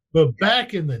 But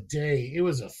back in the day, it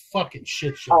was a fucking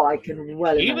shit show. Oh, I can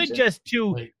well imagine.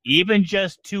 Even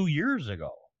just 2 years ago.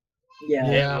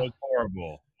 Yeah. It was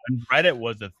horrible. And Reddit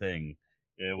was a thing.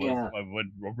 It was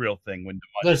a real thing. When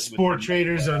the sport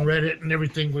traders on Reddit and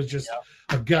everything was just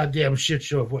a goddamn shit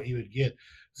show of what you would get.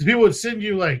 So people would send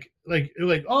you like,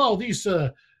 oh, these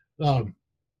 2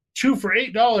 for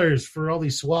 $8 for all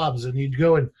these swabs, and you'd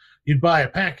go and you'd buy a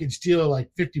package deal of like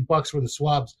 $50 worth of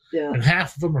swabs, and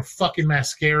half of them are fucking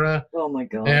mascara. Oh my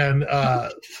god! And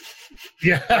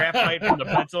graphite from the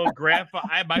pencil.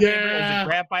 My favorite was a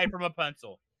graphite from a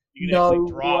pencil. You can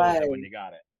actually draw with it when you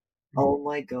got it. Oh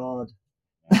my god!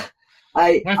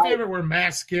 My favorite were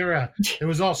mascara. It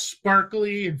was all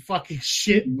sparkly and fucking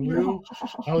shit blue.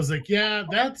 I was like,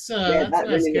 that's that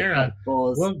mascara.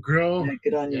 Really won't grow. Yeah,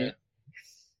 good on you.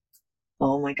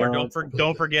 Oh my god! Or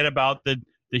don't forget about the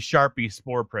Sharpie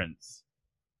spore prints.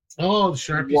 Oh, the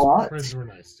Sharpie spore prints were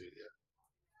nice too.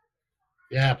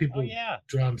 Yeah, people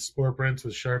drawn spore prints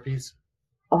with Sharpies.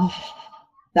 Oh,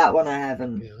 that one I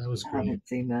haven't. Yeah, that was great. I haven't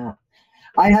seen that.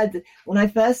 I had, when I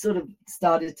first sort of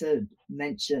started to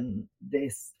mention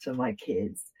this to my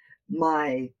kids,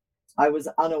 I was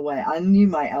unaware. I knew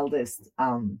my eldest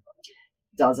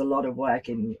does a lot of work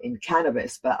in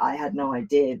cannabis, but I had no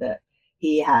idea that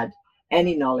he had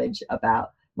any knowledge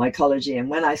about mycology. And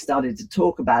when I started to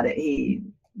talk about it, he,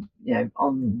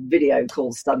 on video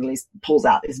calls suddenly pulls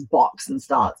out this box and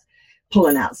starts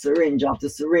pulling out syringe after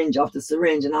syringe after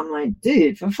syringe. And I'm like,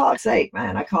 dude, for fuck's sake,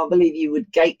 man, I can't believe you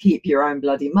would gatekeep your own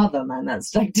bloody mother, man.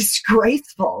 That's like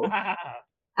disgraceful.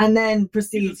 And then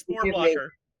proceeds to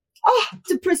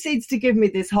give me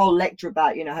this whole lecture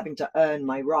about, having to earn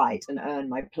my right and earn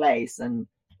my place and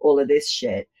all of this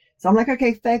shit. So I'm like,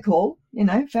 okay, fair call,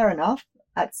 fair enough.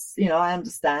 That's, I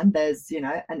understand there's,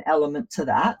 an element to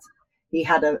that. He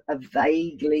had a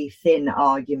vaguely thin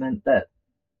argument that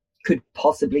could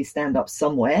possibly stand up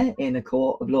somewhere in a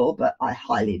court of law, but I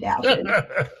highly doubt it.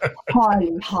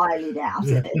 highly doubt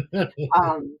it.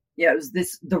 It was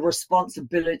the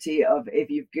responsibility of, if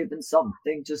you've given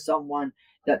something to someone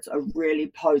that's a really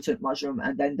potent mushroom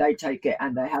and then they take it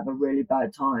and they have a really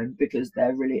bad time because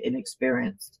they're really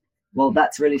inexperienced. Well,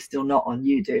 that's really still not on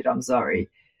you, dude. I'm sorry.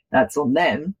 That's on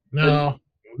them. No,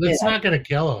 that's not going to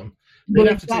kill them. They'd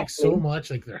have to take so much,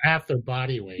 like they're half their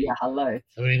body weight. Yeah, hello.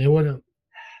 I mean, it wouldn't.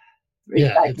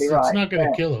 Exactly right. It's not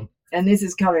going to kill them. And this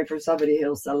is coming from somebody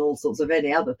who'll sell all sorts of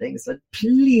any other things. So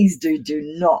please do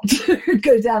not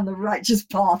go down the righteous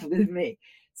path with me.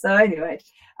 So anyway,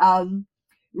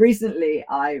 recently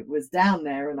I was down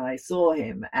there and I saw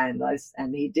him, and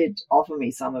he did offer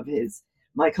me some of his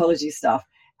mycology stuff.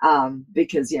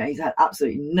 Because, he's had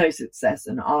absolutely no success.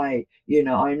 And I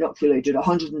inoculated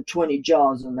 120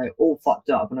 jars and they all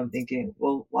fucked up. And I'm thinking,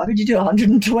 well, why would you do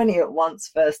 120 at once?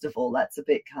 First of all, that's a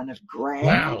bit kind of grand.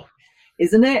 Wow.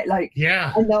 Isn't it? Like,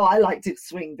 yeah. I know I like to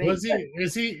swing big.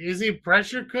 Is he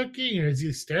pressure cooking, or is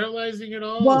he sterilizing it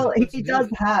all? Well, he does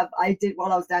have,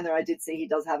 while I was down there, I did see he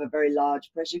does have a very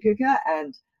large pressure cooker.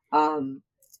 And,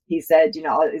 he said,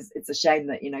 it's a shame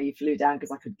that, you flew down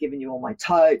because I could have given you all my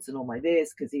totes and all my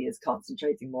this, because he is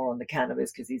concentrating more on the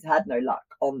cannabis because he's had no luck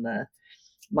on the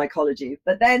mycology.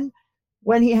 But then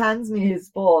when he hands me his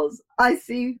spores, I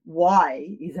see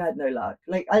why he's had no luck.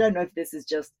 Like, I don't know if this is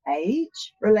just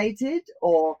age related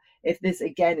or if this,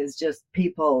 again, is just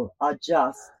people are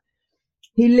just...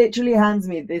 He literally hands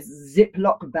me this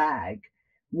Ziploc bag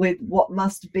with what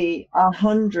must be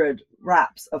 100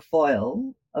 wraps of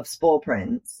foil of spore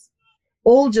prints,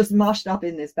 all just mushed up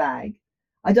in this bag.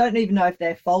 I don't even know if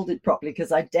they're folded properly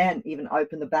because I daren't even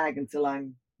open the bag until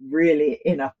I'm really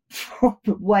in a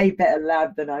proper, way better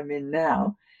lab than I'm in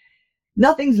now.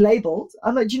 Nothing's labeled.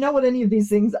 I'm like, do you know what any of these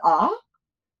things are?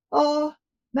 Oh,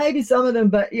 maybe some of them,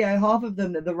 but half of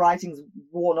them, the writing's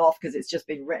worn off because it's just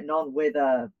been written on with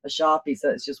a Sharpie, so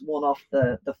it's just worn off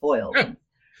the foil.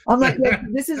 I'm like,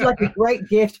 this is like a great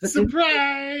gift, but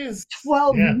surprise!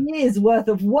 12 years worth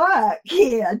of work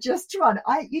here. Just trying.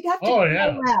 You'd have to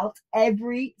go out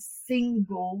every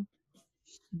single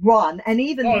run, and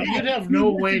even you'd have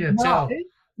no way to tell.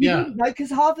 You wouldn't know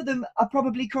because half of them are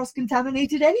probably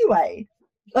cross-contaminated anyway.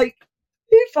 Like,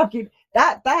 who fucking...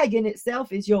 That bag in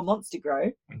itself is your Monster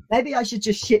Grow. Maybe I should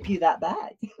just ship you that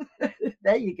bag.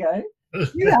 There you go.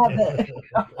 You have it.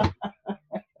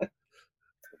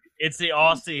 It's the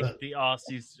Aussie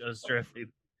strip,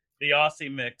 the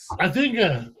Aussie mix. I think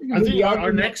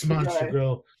our next Monster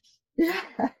Grow. Yeah.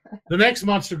 The next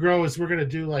Monster Grow is we're gonna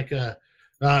do like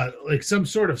some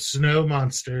sort of snow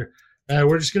monster.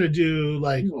 We're just gonna do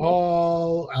like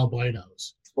all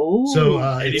albinos. Oh,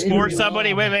 so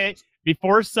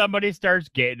before somebody starts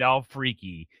getting all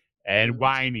freaky and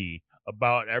whiny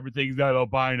about everything's not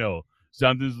albino,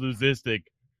 something's leucistic,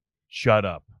 shut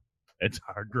up. It's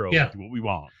our grow. Yeah. Do what we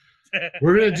want.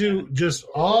 We're gonna do just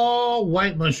all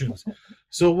white mushrooms.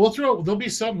 So there'll be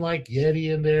some like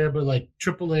Yeti in there, but like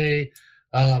AAA,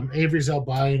 Avery's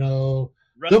albino.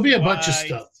 There'll be a bunch of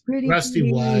stuff.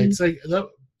 Rusty whites, like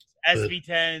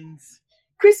SV10s.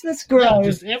 Christmas grow. Yeah,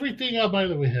 just everything albino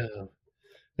that we have.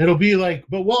 It'll be like,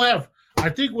 but we'll have. I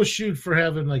think we'll shoot for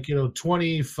having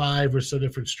 25 or so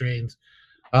different strains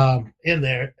in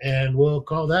there, and we'll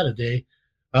call that a day.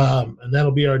 And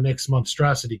that'll be our next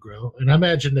monstrosity grow. And I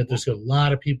imagine that there's a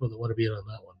lot of people that want to be in on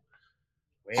that one.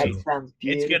 That sounds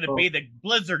beautiful. It's going to be the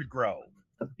Blizzard grow.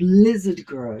 A Blizzard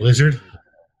grow. Blizzard?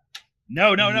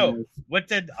 No. What's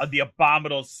the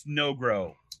abominable snow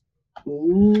grow?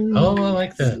 Ooh. Oh, I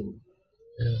like that.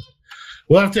 Yeah.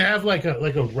 We'll have to have like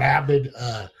a rabid.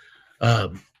 I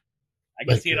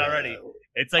can see it already.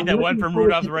 It's like that one from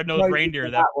Rudolph the Red-Nosed Reindeer.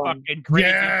 That fucking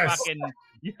crazy fucking.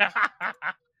 Yeah.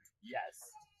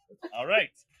 Yes. All right.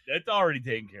 That's already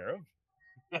taken care of.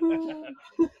 I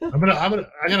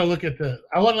gotta look at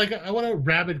I want a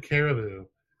rabid caribou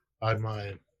on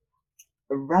mine.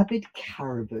 A rabid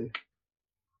caribou.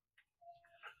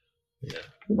 Yeah.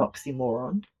 An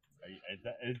oxymoron.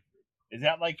 Is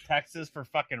that like Texas for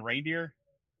fucking reindeer?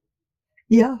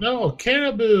 Yeah. No,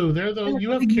 caribou.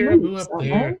 You have caribou up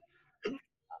there.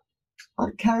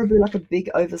 Aren't caribou like a big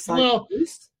oversized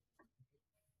goose?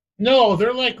 No,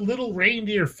 they're like little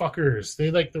reindeer fuckers. They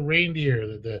like the reindeer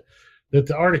that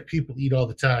the Arctic people eat all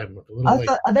the time. With the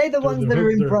little, are they the ones that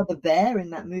are in Brother Bear, in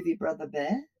that movie Brother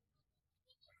Bear?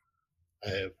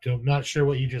 I'm not sure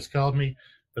what you just called me,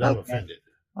 but I'm offended.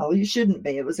 Oh, you shouldn't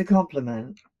be. It was a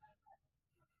compliment.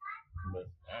 But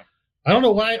I don't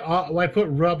know why I put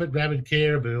rabid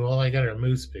caribou. All I got are a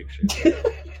moose picture.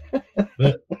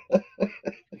 But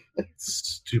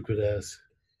stupid ass.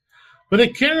 But a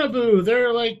caribou,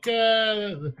 they're like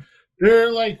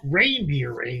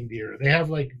reindeer. They have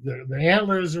like the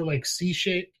antlers are like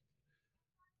C-shaped.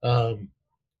 They're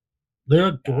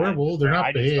adorable. They're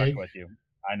not big. I just with you.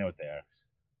 I know what they are.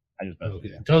 I just messed with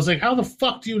you. So I was like, how the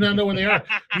fuck do you not know where they are?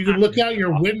 You can look out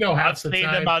your window half the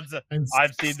time.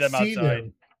 I've seen them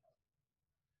outside.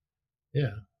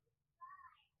 Yeah.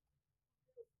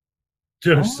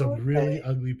 There's some really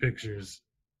ugly pictures.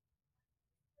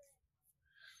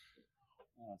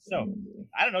 So,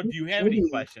 I don't know. Do you have any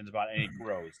questions about any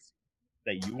grows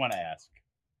that you want to ask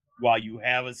while you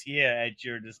have us here at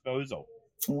your disposal?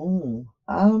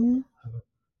 I'm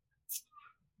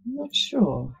not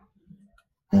sure.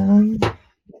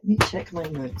 Let me check my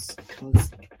notes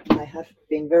because I have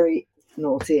been very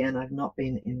naughty and I've not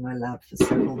been in my lab for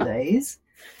several days.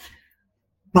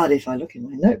 But if I look in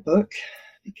my notebook,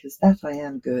 because that I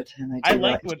am good, and I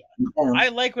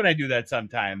like when I do that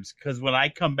sometimes, because when I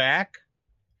come back,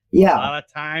 a lot of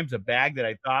times a bag that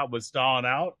I thought was stalling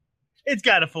out, it's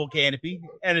got a full canopy,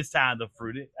 and it's time to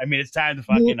fruit it. I mean, it's time to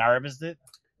fucking harvest it.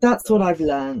 That's what I've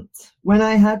learned. When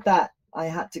I had that, I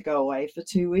had to go away for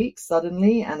 2 weeks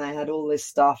suddenly, and I had all this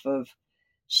stuff of,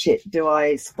 shit, do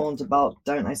I spawn to bulk?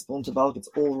 Don't I spawn to bulk? It's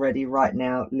all ready right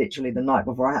now, literally the night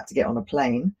before I had to get on a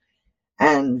plane.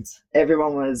 And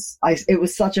everyone it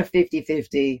was such a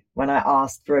 50-50 when I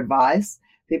asked for advice.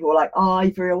 People were like, oh,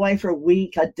 if you're away for a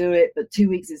week, I'd do it, but 2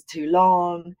 weeks is too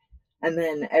long. And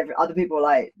then other people were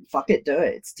like, fuck it, do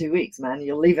it. It's 2 weeks, man.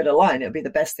 You'll leave it alone. It'll be the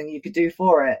best thing you could do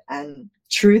for it. And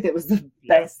truth, it was the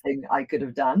best thing I could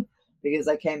have done because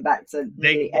I came back to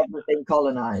nearly everything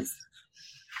colonized.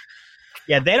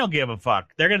 Yeah, they don't give a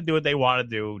fuck. They're gonna do what they want to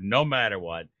do, no matter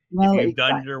what. Well, if you've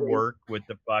done your work with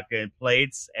the fucking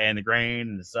plates and the grain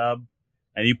and the sub,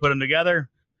 and you put them together,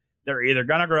 they're either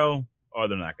gonna grow or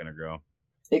they're not gonna grow.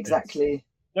 Exactly.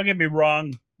 Don't get me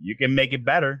wrong. You can make it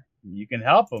better. You can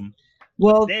help them.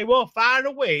 Well, they will find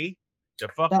a way to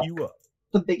fuck you up.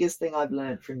 The biggest thing I've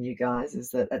learned from you guys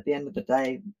is that at the end of the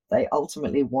day, they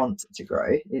ultimately want to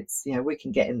grow. It's, we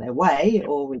can get in their way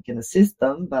or we can assist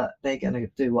them, but they're going to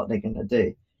do what they're going to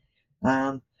do.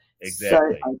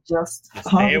 Exactly. So I just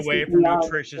stay away from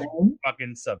nutritious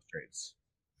fucking substrates.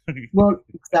 Well,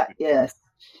 exactly. Yes.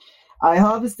 I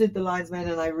harvested the lion's mane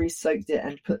and I re-soaked it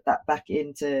and put that back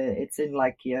into, it's in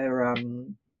like your,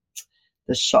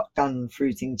 the shotgun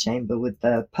fruiting chamber with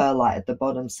the perlite at the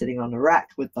bottom sitting on a rack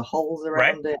with the holes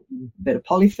around it and a bit of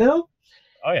polyfill.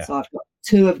 Oh, yeah. So I've got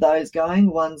 2 of those going.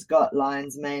 One's got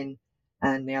lion's mane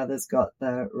and the other's got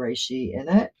the reishi in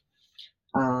it.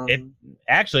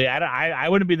 Actually, I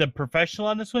wouldn't be the professional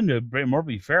on this one to more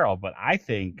be feral, but I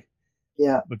think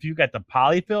if you've got the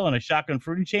polyfill and a shotgun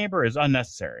fruiting chamber is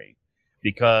unnecessary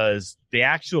because the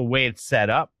actual way it's set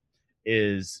up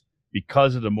is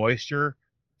because of the moisture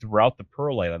throughout the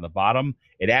perlite on the bottom,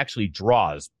 it actually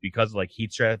draws because of like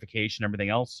heat stratification and everything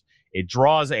else. It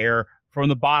draws air from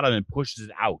the bottom and pushes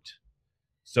it out.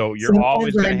 So you're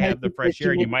always going to have the fresh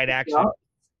air. You might actually.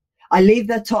 I leave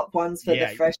the top ones for the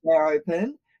fresh air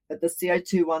open, but the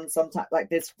CO2 ones sometimes, like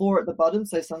there's 4 at the bottom,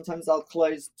 so sometimes I'll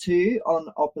close 2 on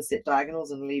opposite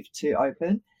diagonals and leave 2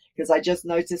 open because I just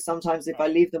notice sometimes if I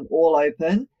leave them all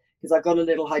open, because I've got a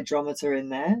little hydrometer in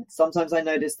there, sometimes I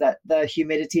notice that the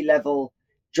humidity level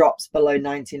drops below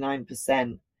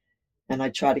 99%, and I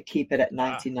try to keep it at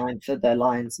 99 for the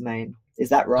lion's mane. Is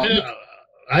that right?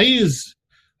 I use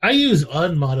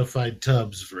unmodified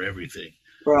tubs for everything.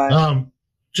 Right.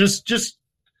 Just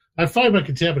I find my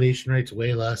contamination rate's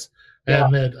way less,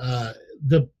 and that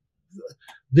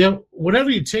the whenever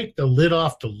you take the lid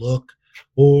off to look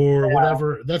or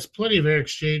whatever, that's plenty of air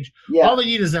exchange. Yeah. All they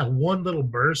need is that one little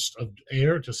burst of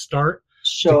air to start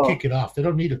to kick it off. They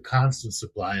don't need a constant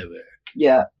supply of air.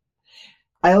 Yeah.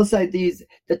 I also use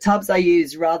the tubs I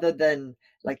use rather than,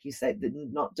 like you said,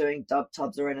 not doing dub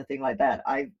tubs or anything like that.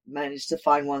 I managed to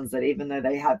find ones that even though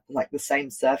they have like the same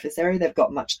surface area, they've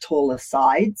got much taller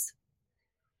sides.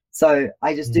 So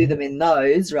I just do them in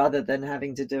those rather than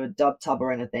having to do a dub tub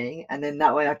or anything. And then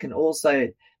that way I can also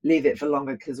leave it for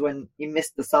longer because when you miss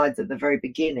the sides at the very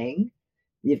beginning,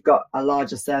 you've got a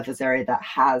larger surface area that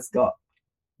has got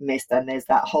mist and there's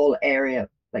that whole area,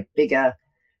 like bigger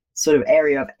sort of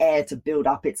area of air to build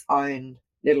up its own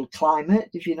little climate,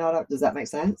 if you know, does that make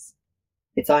sense?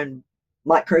 Its own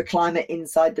microclimate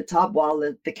inside the tub while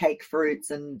the cake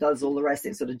fruits and does all the rest.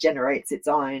 It sort of generates its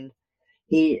own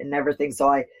heat and everything. So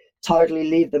I totally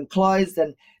leave them closed,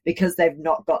 and because they've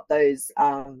not got those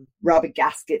rubber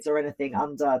gaskets or anything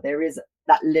under, there is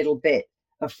that little bit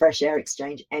of fresh air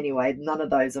exchange anyway. None of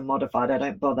those are modified. I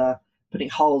don't bother putting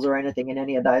holes or anything in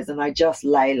any of those, and I just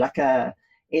lay like a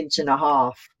 1.5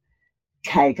 inch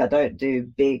cake. I don't do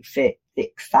big thick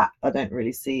fat. I don't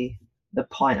really see the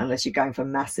point unless you're going for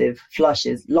massive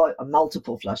flushes,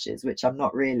 multiple flushes, which I'm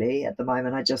not really at the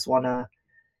moment. I just want to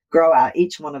grow out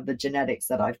each one of the genetics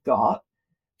that I've got.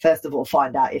 First of all,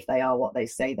 find out if they are what they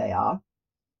say they are.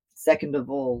 Second of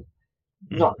all,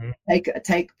 not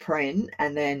take print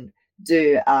and then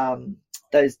do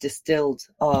those distilled,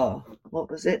 what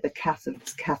was it? The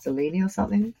Castellini or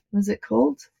something was it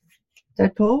called?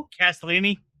 Deadpool?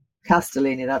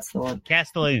 Castellini, that's the one.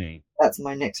 Castellini. That's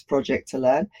my next project to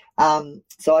learn.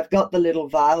 So I've got the little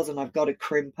vials and I've got a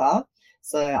crimper.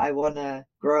 So I want to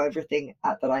grow everything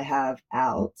that I have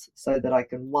out so that I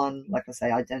can, 1, like I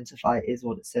say, identify it is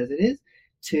what it says it is.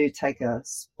 2, take a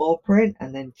spore print,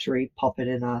 and then 3, pop it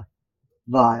in a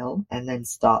vial and then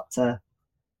start to,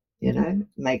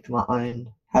 make my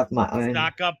own, have my own.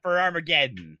 Stock up for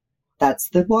Armageddon. That's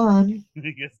the one.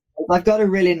 I've got a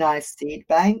really nice seed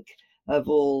bank of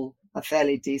all a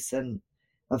fairly decent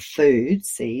of food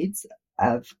seeds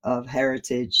of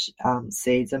heritage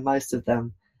seeds, and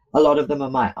a lot of them are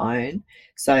my own,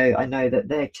 so I know that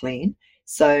they're clean.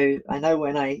 So I know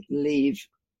when I leave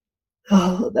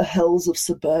the hells of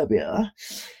suburbia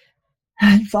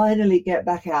and finally get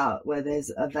back out where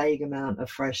there's a vague amount of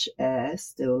fresh air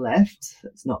still left,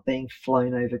 it's not being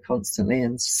flown over constantly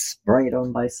and sprayed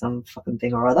on by some fucking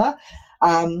thing or other,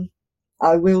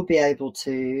 I will be able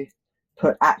to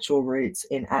put actual roots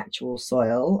in actual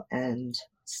soil and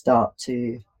start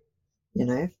to,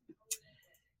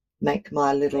 make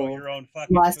my little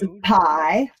slice of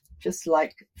pie, just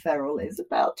like Feral is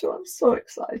about to. I'm so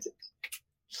excited.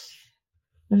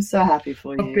 I'm so happy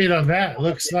for you. Update on that.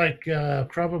 Looks like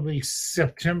probably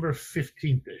September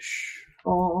 15th-ish.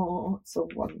 Oh, it's so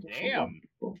wonderful. Damn.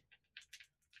 Wonderful.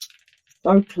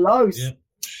 So close. Yep.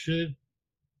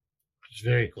 It's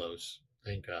very close.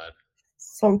 Thank God.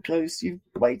 So close. You've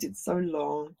waited so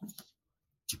long.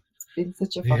 It's been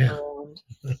such a fuck around.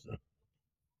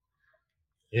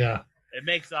 Yeah. It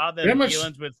makes all the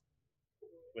dealings with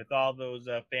all those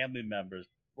family members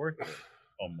worth it,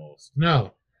 almost.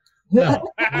 No.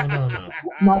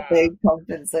 Nothing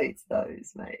compensates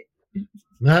those, mate.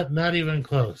 Not even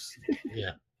close.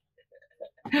 Yeah.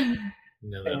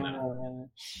 No.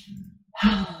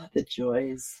 The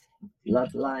joys,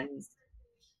 bloodlines.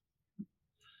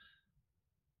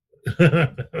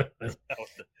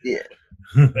 Yeah.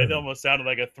 That almost sounded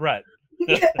like a threat.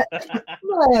 No,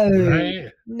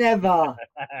 Right? never.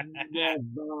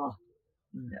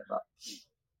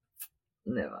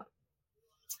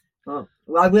 Oh,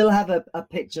 well, I will have a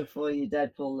picture for you,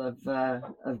 Deadpool, of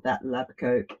that lab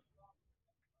coat.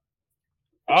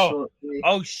 Oh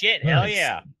shit! Nice. Hell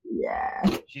yeah!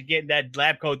 Yeah. She's getting that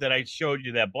lab coat that I showed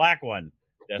you, that black one.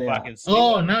 That fucking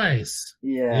one. Nice.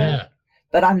 Yeah.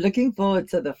 But I'm looking forward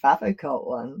to the FAFOCult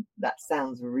one. That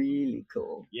sounds really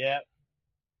cool. Yeah.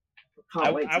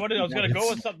 Can't wait. I was gonna go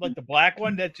with something like the black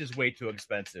one. That's just way too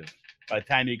expensive. By the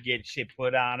time you get shit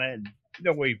put on it, and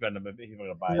no way you're gonna buy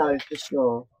it. No, for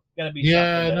sure. It's gonna be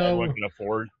something that everyone can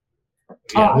afford.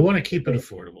 Yeah, we want to keep it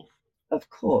affordable. Of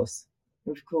course.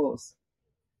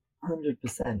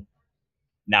 100%.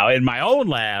 Now in my own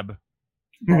lab,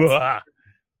 it's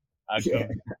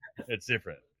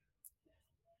different.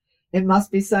 It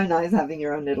must be so nice having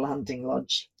your own little hunting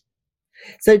lodge.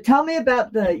 So tell me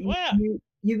about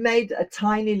you made a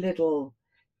tiny little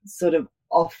sort of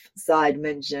offside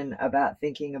mention about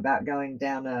thinking about going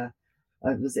down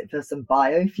was it for some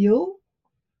biofuel?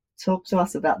 Talk to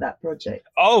us about that project.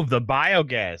 Oh, the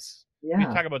biogas. Yeah. We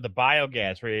talk about the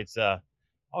biogas where it's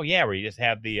where you just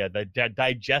have the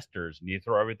digesters and you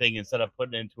throw everything instead of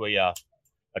putting it into a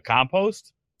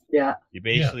compost. Yeah. You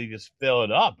basically just fill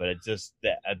it up, and it's just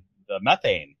the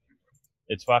methane.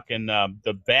 It's fucking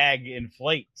the bag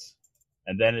inflates,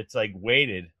 and then it's like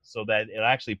weighted so that it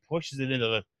actually pushes it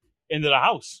into the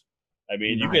house. I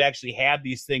mean, you could actually have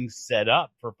these things set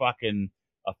up for fucking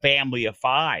a family of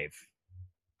 5.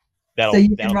 So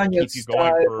you can run your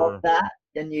stove off that,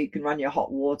 and you can run your hot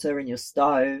water and your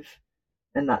stove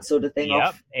and that sort of thing.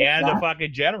 Yep, and a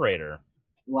fucking generator.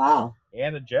 Wow.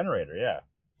 And a generator, yeah.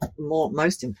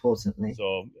 Most importantly.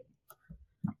 So,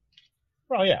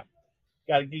 well, yeah,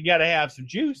 you got to have some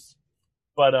juice,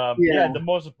 but the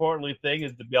most importantly thing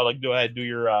is to be able to go ahead and do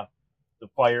your the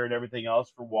fire and everything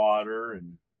else for water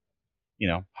and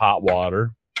hot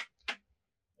water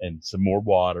and some more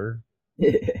water,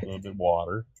 a little bit of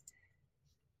water.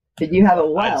 But you have a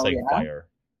well, fire.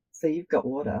 So you've got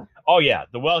water. Oh yeah,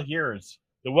 the well here is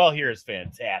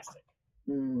fantastic.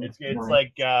 It's nice.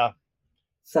 Like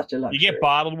such a luxury. You get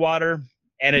bottled water,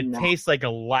 and it tastes like a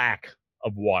lack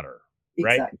of water,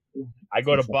 right? Exactly. I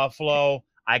go to Buffalo,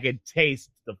 I could taste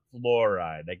the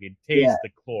fluoride, I could taste the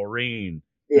chlorine,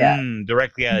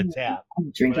 directly out of tap.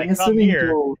 I'm drinking a swimming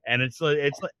pool, and it's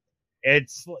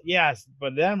yes,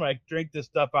 but then when I drink this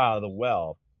stuff out of the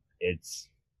well, it's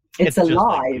alive. Just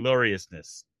like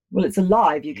gloriousness. Well, it's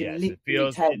alive. You can it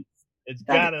feels. It's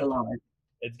got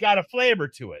a flavor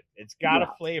to it. It's got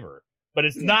a flavor, but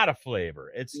it's not a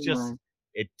flavor. It's just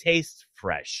it tastes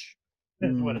fresh.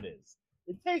 That's what it is.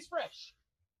 It tastes fresh.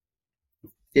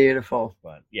 Beautiful.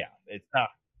 But yeah, it's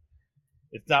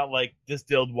not like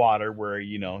distilled water where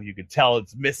you can tell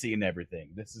it's missing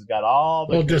everything. This has got all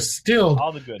the distilled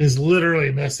all the good. Is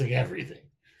literally missing everything.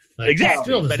 Like,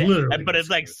 exactly, but it's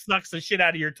like sucks the shit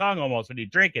out of your tongue almost when you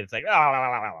drink it. It's like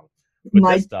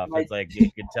this stuff, it's like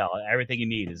you can tell everything you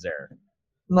need is there.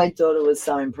 My daughter was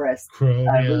so impressed.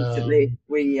 Recently,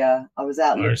 I was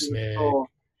out looking for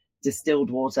distilled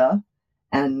water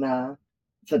and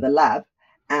for the lab,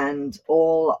 and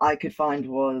all I could find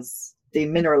was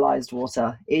demineralized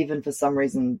water. Even for some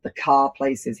reason, the car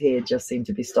places here just seem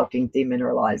to be stocking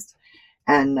demineralized.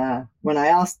 And when I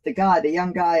asked the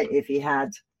young guy, if he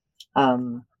had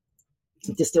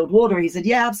distilled water, he said,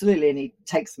 yeah, absolutely. And he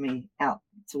takes me out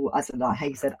to,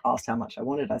 he asked how much I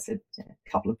wanted. I said, a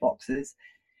couple of boxes.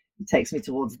 He takes me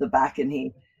towards the back and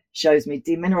he shows me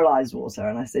demineralized water.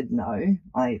 And I said, no,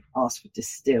 I asked for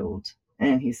distilled.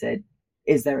 And he said,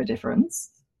 is there a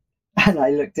difference? And I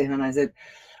looked at him and I said,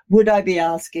 would I be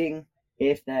asking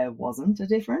if there wasn't a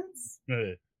difference?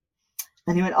 And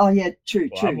he went, oh, yeah, true.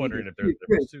 I'm wondering if there's a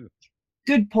difference too.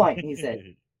 Good point, he said.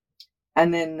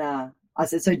 And then I I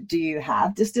said, so do you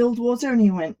have distilled water? And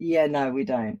he went, yeah, no, we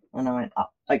don't. And I went, oh,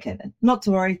 okay then. Not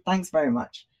to worry. Thanks very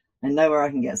much. I know where I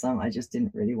can get some. I just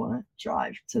didn't really want to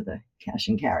drive to the cash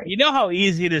and carry. You know how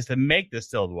easy it is to make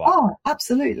distilled water? Oh,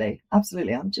 absolutely.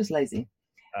 Absolutely. I'm just lazy.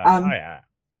 Yeah.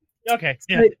 Okay.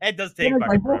 So, yeah, it does take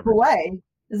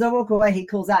as I walk away, he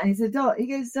calls out and he said, he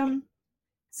goes,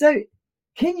 so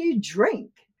can you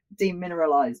drink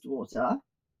demineralized water?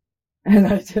 And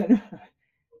I turn around,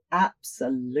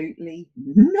 absolutely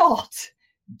not.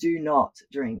 Do not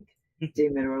drink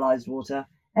demineralized water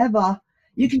ever.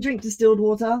 You can drink distilled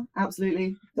water.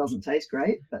 Absolutely. Doesn't taste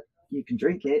great, but you can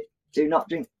drink it. Do not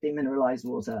drink demineralized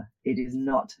water. It is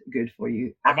not good for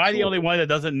you. Am I the only one that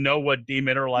doesn't know what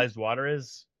demineralized water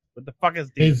is? What the fuck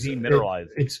is demineralized?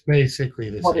 It's basically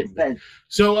the what same it says.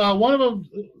 So one of them,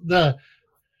 the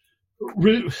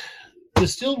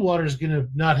distilled water is going to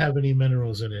not have any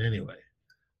minerals in it anyway.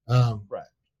 Right.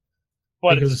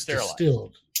 But because it's sterilized.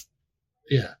 Distilled.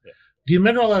 Yeah.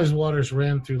 Demineralized waters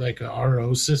ran through like a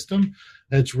RO system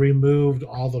that's removed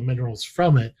all the minerals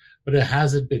from it, but it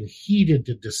hasn't been heated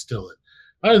to distill it.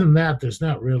 Other than that, there's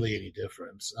not really any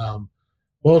difference.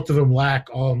 Both of them lack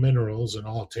all minerals and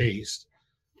all taste.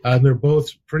 They're both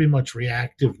pretty much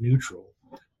reactive neutral.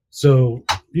 So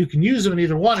you can use them in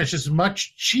either one. It's just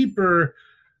much cheaper,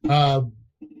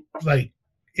 like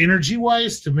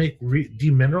energy-wise, to make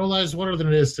demineralized water than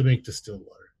it is to make distilled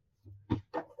water.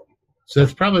 So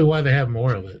that's probably why they have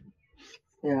more of it.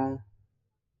 Yeah.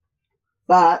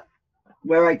 But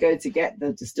where I go to get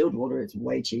the distilled water, it's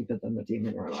way cheaper than the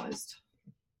demineralized.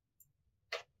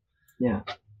 Yeah.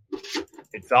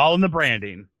 It's all in the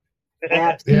branding.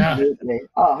 Absolutely. Yeah.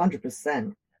 Oh,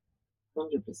 100%.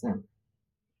 100%.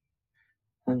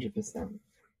 100%.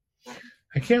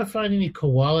 I can't find any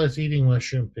koalas eating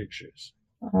mushroom pictures.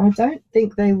 I don't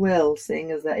think they will,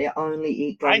 seeing as they only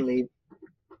eat gum leaves.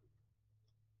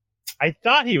 I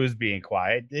thought he was being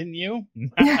quiet, didn't you?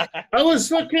 I was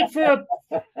looking for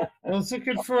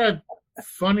a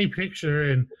funny picture,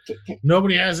 and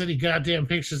nobody has any goddamn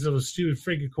pictures of a stupid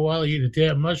freaking koala eating a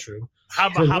damn mushroom. How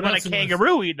about a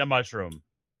kangaroo eating a mushroom?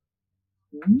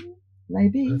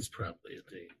 Maybe. That's probably a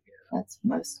thing. Yeah.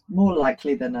 That's more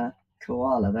likely than a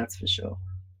koala, that's for sure.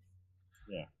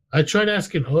 Yeah. I tried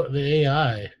asking the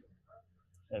AI.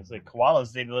 It's like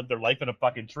koalas, they live their life in a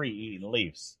fucking tree eating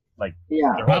leaves. Like,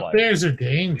 drop bears are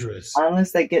dangerous.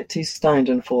 Unless they get too stoned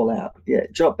and fall out. Yeah,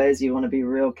 drop bears, you want to be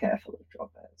real careful of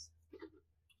drop bears.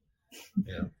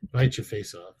 Yeah, bite your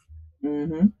face off.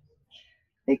 Mm-hmm.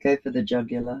 They go for the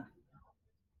jugular.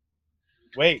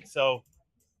 Wait, so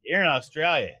you're in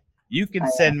Australia. You can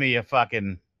send me a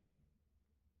fucking...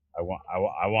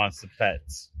 I want some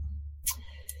pets.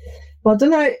 Well, I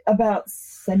don't know about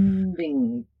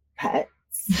sending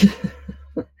pets.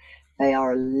 They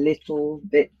are a little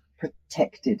bit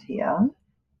protected here.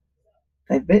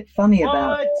 They're a bit funny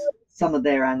about some of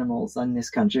their animals in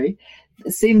this country.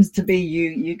 It seems to be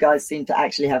you guys seem to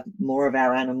actually have more of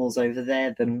our animals over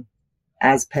there than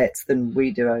as pets than we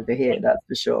do over here, that's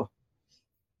for sure.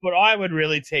 But I would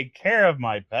really take care of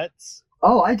my pets.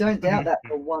 Oh, I don't doubt that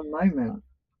for one moment.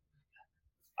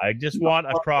 I just want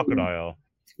a crocodile.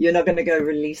 You're not going to go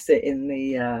release it in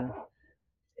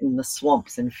the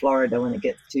swamps in Florida when it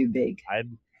gets too big.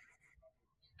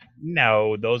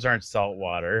 No, those aren't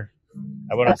saltwater.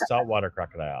 I want a saltwater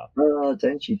crocodile. Oh,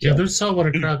 don't you? Yeah, there's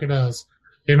saltwater crocodiles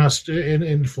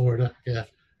in Florida. Yeah,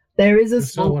 there is a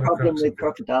small problem with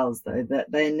crocodiles though,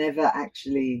 that they're never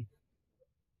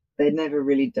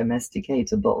really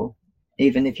domesticatable.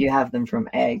 Even if you have them from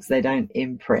eggs, they don't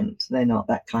imprint. They're not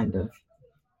that kind of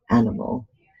animal.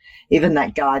 Even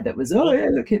that guy that was,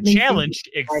 look at me. Challenge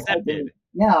accepted.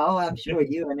 Yeah, I'm sure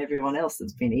you and everyone else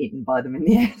has been eaten by them in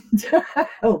the end.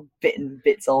 Or bitten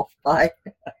bits off by.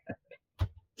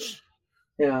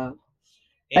 Yeah.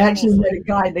 I actually met a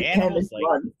guy in the chemist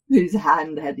once whose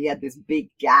hand he had this big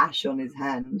gash on his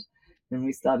hand. And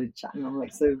we started chatting. I'm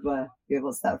like, so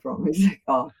what's that from? He's like,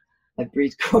 I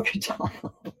breed crocodiles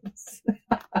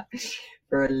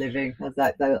for a living. I was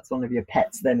like, that's one of your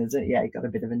pets then, is it? Yeah, you got a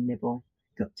bit of a nibble.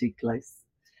 Got too close.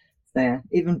 So yeah,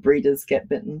 even breeders get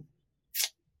bitten.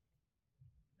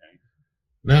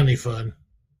 Not any fun.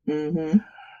 Mm-hmm.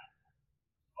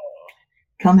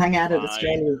 Come hang out at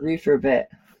Australia Zoo for a bit.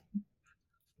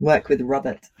 Work with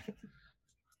Robert.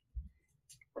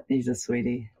 He's a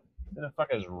sweetie. Who the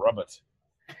fuck is Robert?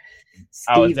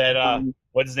 Steve, is that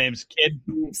what's his name's kid?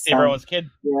 Steve Irwin's kid?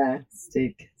 Yeah,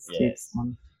 Steve's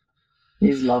son.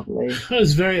 He's lovely. I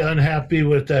was very unhappy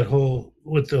with the whole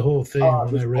thing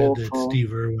when I read that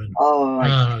Steve Irwin.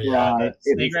 Yeah, it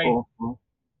was awful.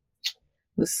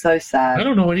 It was so sad. I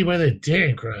don't know anybody that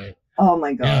didn't cry. Oh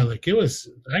my god! Yeah, like it was.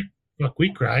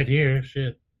 We cried here.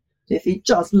 Shit. If he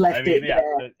just left it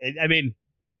there. I mean,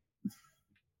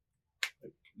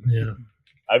 yeah.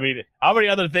 I mean, how many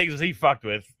other things has he fucked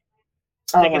with?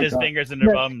 Sticking his fingers in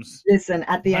their bums. Listen,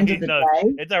 at the end of the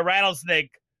day, it's a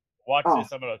rattlesnake. Watch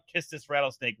this. I'm gonna kiss this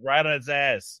rattlesnake right on its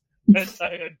ass. At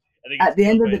the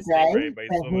end of the day,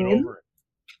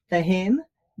 for him,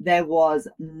 there was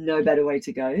no better way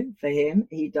to go. For him,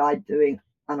 he died doing,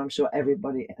 and I'm sure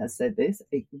everybody has said this,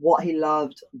 what he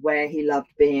loved, where he loved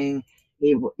being.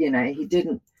 He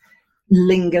didn't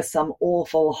linger some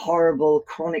awful, horrible,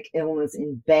 chronic illness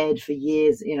in bed for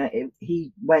years.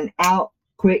 He went out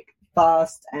quick,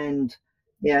 fast, and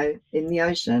in the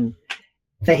ocean.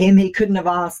 For him, he couldn't have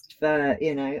asked for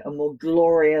a more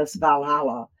glorious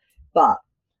Valhalla. But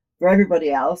for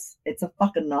everybody else, it's a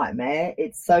fucking nightmare.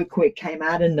 It's so quick, came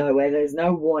out of nowhere. There's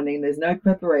no warning, there's no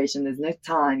preparation, there's no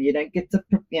time. You don't get to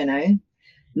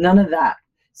none of that.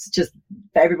 It's just,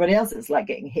 for everybody else, it's like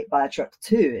getting hit by a truck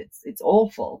too. It's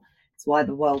awful. It's why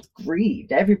the world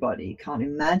grieved. Everybody can't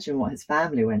imagine what his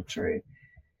family went through.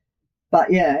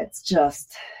 But yeah, it's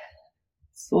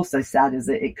also sad as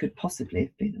it could possibly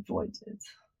have been avoided.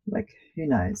 Like, who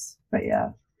knows? But yeah.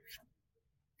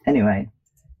 Anyway,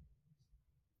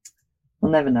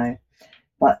 we'll never know.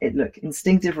 But look,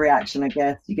 instinctive reaction, I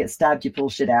guess. You get stabbed, you pull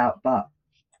shit out, but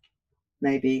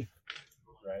maybe,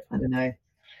 I don't know,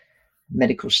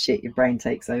 medical shit your brain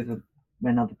takes over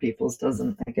when other people's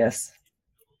doesn't, I guess.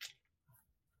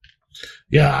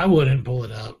 Yeah, I wouldn't pull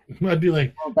it out. I'd be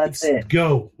like, let's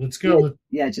go.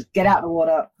 Yeah, just get out the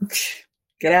water.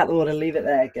 Get out the water, leave it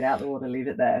there. Get out the water, leave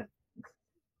it there.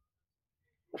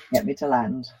 Get me to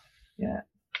land. Yeah.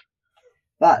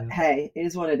 But hey, it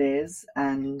is what it is.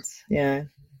 And it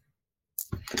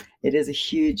is a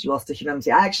huge loss to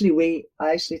humanity. I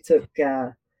actually took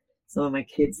some of my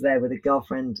kids there with a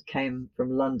girlfriend came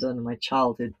from London. My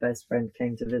childhood best friend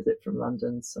came to visit from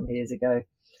London some years ago.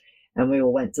 And we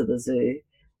all went to the zoo.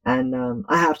 And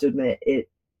I have to admit,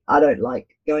 I don't like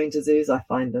going to zoos. I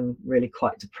find them really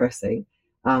quite depressing.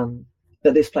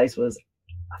 But this place was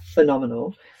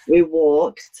phenomenal. We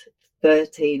walked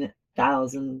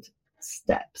 13,000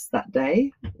 steps that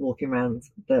day, walking around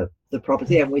the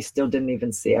property, and we still didn't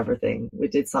even see everything. We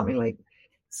did something like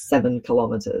 7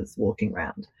 kilometers walking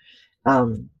around.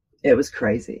 It was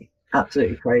crazy,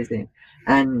 absolutely crazy,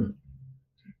 and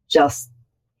just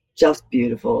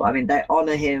beautiful. I mean, they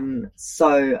honor him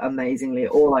so amazingly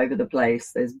all over the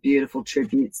place. There's beautiful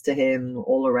tributes to him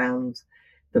all around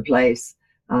the place.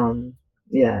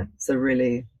 So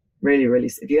really, really,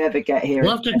 really, if you ever get here,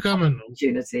 we'll have to come and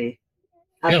opportunity.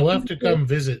 We'll have to come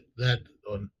visit that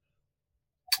one.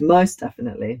 Most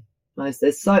definitely.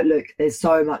 There's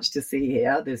so much to see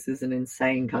here. This is an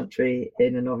insane country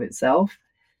in and of itself.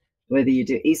 Whether you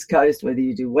do East Coast, whether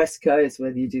you do West Coast,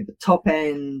 whether you do the top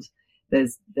end,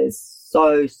 there's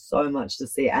so much to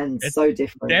see, and so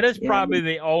different. That is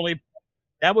probably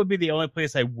that would be the only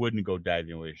place I wouldn't go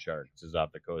diving with sharks, is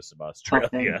off the coast of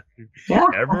Australia. Yeah.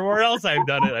 Everywhere else I've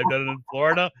done it. I've done it in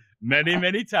Florida many,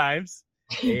 many times.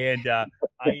 And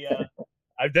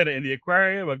I've done it in the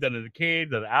aquarium. I've done it in the cage,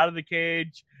 done it out of the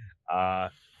cage.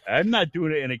 I'm not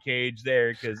doing it in a cage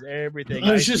there because everything.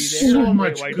 There's just so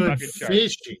much good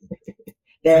fishing.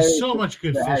 There's so much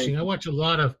good fishing. I watch a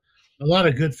lot of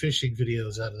good fishing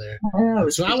videos out of there.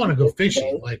 So I want to go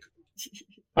fishing.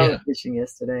 I went fishing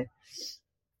yesterday.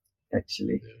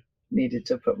 Actually, needed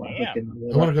to put my hook in the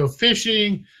water. I want to go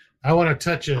fishing. I want to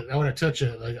touch a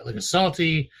like a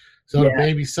salty, a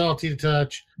baby salty to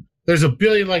touch. There's a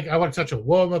billion, I want to touch a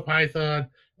Woma python.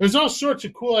 There's all sorts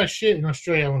of cool ass shit in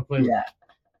Australia I want to play with.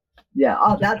 Yeah.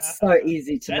 Oh, that's so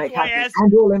easy to make happen,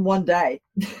 and all in one day.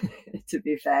 To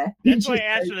be fair, that's why I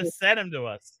asked you to send them to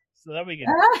us so that we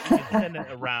can send it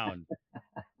around.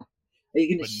 Are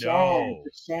you going to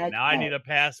share? Now I need a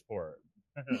passport.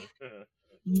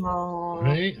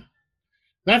 Right?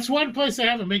 That's one place I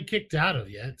haven't been kicked out of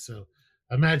yet, so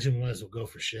I imagine we might as well go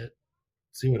for shit.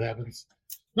 See what happens.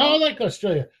 No, I like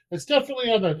Australia. It's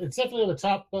definitely on the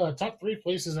top 3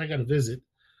 places I got to visit.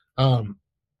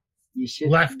 You should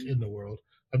left in the world.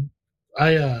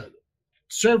 I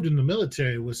served in the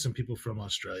military with some people from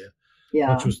Australia.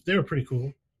 Yeah, they were pretty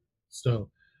cool. So,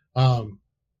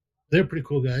 they're pretty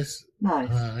cool guys.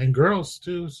 Nice. And girls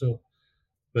too. So,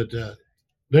 but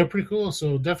they're pretty cool.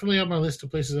 So definitely on my list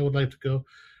of places I would like to go.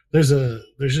 It's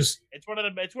one of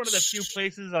the few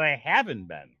places that I haven't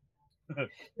been.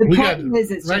 The problem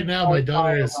is, it's right now my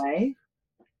daughter is.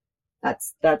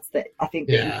 That's the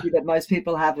issue that most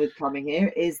people have with coming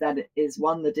here is that it is,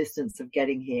 one, the distance of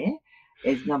getting here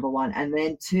is number one, and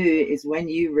then 2 is when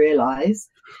you realize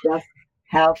just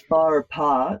how far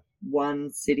apart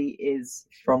one city is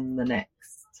from the next.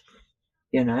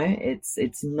 You know,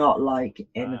 it's not like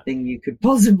anything you could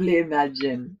possibly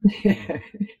imagine.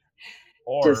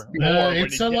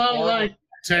 It's a lot like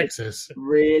Texas.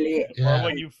 Really? Or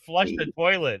when you flush the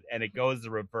toilet and it goes the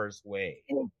reverse way.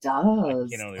 It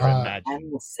does. I can only imagine.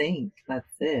 And the sink, that's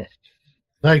it.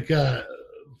 Like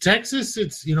Texas,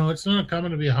 it's it's not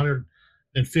common to be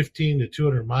 115 to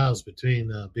 200 miles between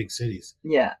big cities.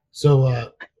 Yeah.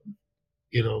 So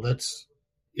that's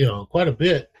quite a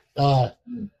bit.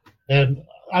 And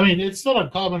I mean, it's not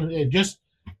uncommon. Just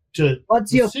to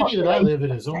what's the your city that I live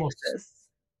in is almost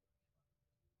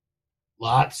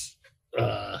lots.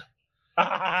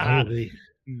 Probably,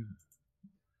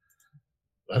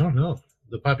 I don't know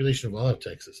the population of all of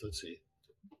Texas. Let's see.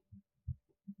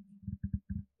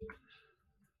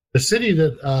 The city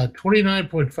that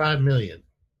 29.5 million.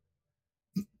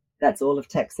 That's all of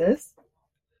Texas.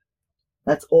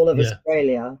 That's all of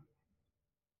Australia.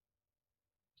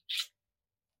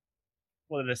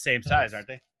 Well, they're the same size, aren't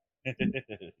they?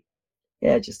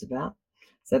 Yeah, just about.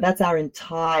 So that's our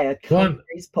entire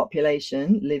country's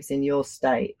population lives in your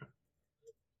state.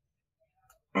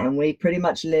 And we pretty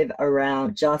much live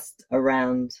just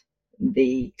around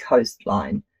the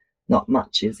coastline. Not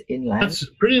much is inland. That's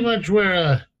pretty much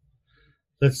where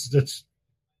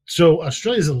so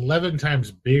Australia's 11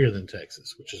 times bigger than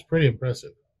Texas, which is pretty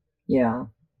impressive. Yeah.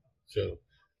 So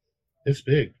it's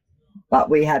big. But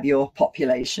we have your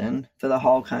population for the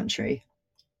whole country.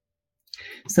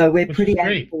 So we're pretty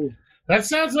empty. That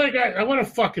sounds like I want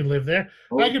to fucking live there.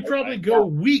 I could probably go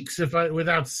weeks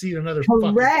without seeing another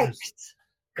fucking person.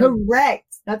 Correct.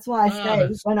 That's why I say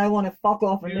when I want to fuck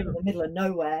off and live in the middle of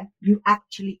nowhere, you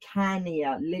actually can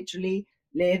here literally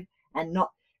live and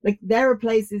not like there are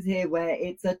places here where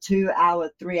it's a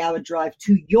 2-hour, 3-hour drive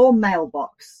to your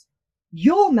mailbox.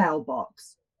 Your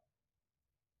mailbox.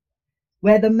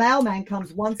 Where the mailman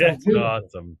comes once a week. That's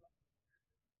awesome.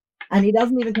 And he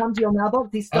doesn't even come to your mailbox.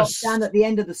 He stops down at the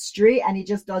end of the street and he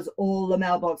just does all the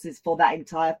mailboxes for that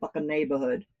entire fucking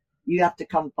neighborhood. You have to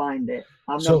come find it.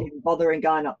 I'm not even bothering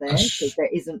going up there because there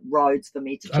isn't roads for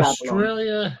me to travel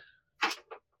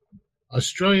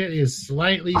Australia is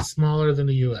slightly smaller than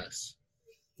the U.S.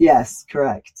 Yes,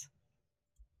 correct.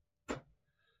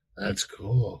 That's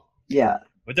cool. Yeah.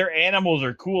 But their animals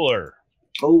are cooler.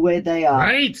 Oh, where they are.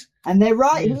 Right. And they're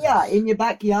right here in your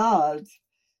backyard.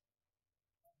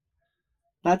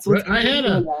 That's what I had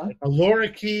a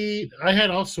lorikeet. I had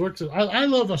all sorts of. I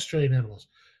love Australian animals,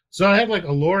 so I had like a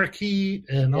lorikeet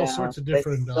and all sorts of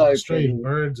different Australian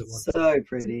birds. At one time.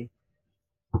 Pretty.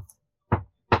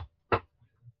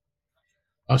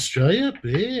 Australia,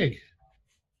 big.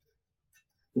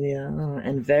 Yeah,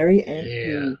 and very empty.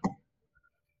 Yeah.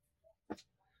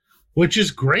 Which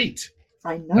is great.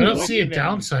 I know. I don't see a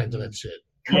downside to that shit.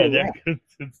 Yeah,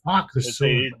 fuck the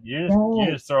sword.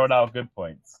 You're just throwing out good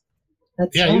points.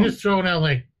 You're just throwing out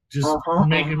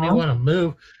making me want to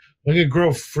move. We could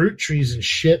grow fruit trees and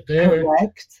shit there.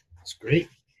 Correct. It's great.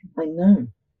 I know.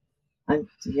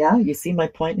 You see my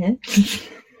point here?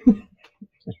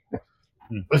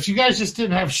 But you guys just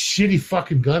didn't have shitty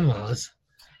fucking gun laws.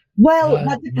 Well,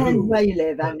 that depends where you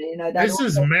live. I mean, this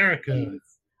is America. Things.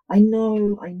 I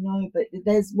know, but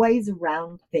there's ways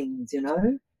around things,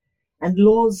 and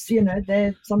laws,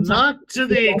 they're sometimes not to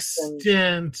the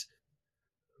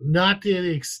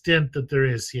extent that there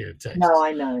is here in Texas. No,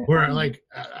 I know. Where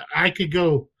I could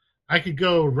go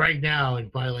right now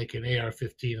and buy like an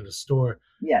AR-15 in a store.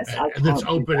 Yes, that's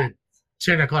open at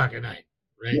 10 o'clock at night,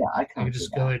 right? Yeah, I can't. I can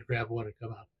just go ahead and grab one and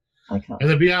come out. I can't. And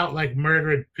they'll be out like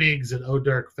murdering pigs at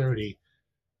dark 30.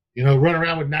 Run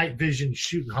around with night vision,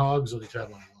 shooting hogs all the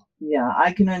time. Yeah,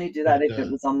 I can only do that if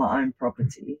it was on my own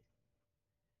property.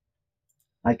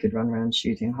 I could run around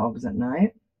shooting hogs at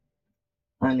night,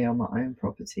 only on my own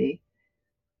property.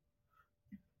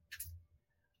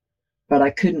 But I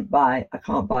can't buy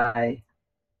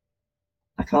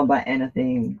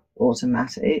anything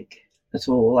automatic at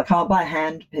all. I can't buy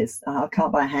I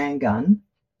can't buy a handgun.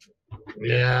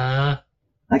 Yeah.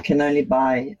 I can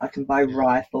buy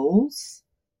rifles.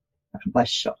 I can buy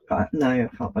shotgun. No, I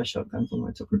can't buy shotguns. What am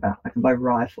I talking about? I can buy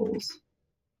rifles.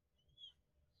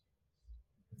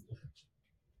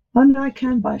 Oh no, I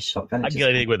can buy a shotgun. I get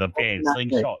anything with a pain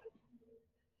slingshot.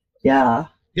 Yeah.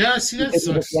 Yeah, see that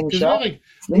sucks.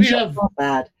 Slingshot's not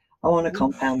bad. I want a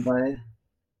compound bow.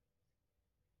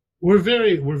 We're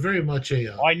very much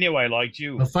I knew I liked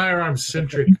you. A firearms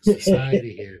centric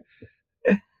society here.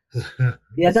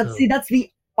 Yeah, that's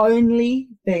the only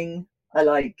thing I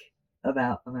like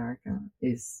about America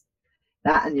is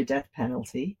that and your death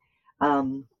penalty.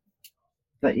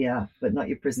 but not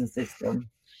your prison system.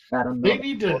 They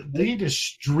need to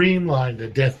streamline the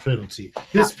death penalty.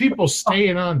 There's people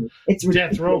staying on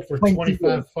death row for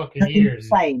 25 fucking years.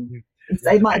 Insane.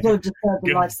 They might as well just serve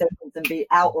the life sentence and be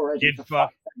out already.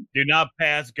 Do not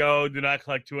pass go. Do not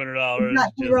collect $200.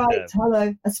 Exactly right.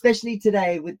 Hello. Especially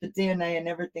today with the DNA and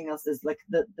everything else, there's like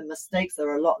the mistakes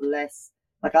are a lot less.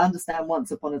 Like, I understand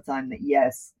once upon a time that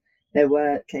yes, there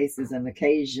were cases and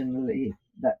occasionally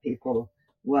that people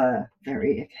were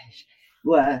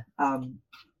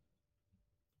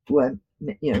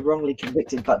wrongly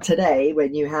convicted. But today,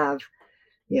 when you have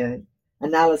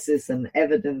analysis and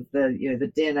evidence,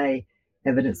 the DNA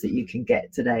evidence that you can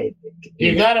get today,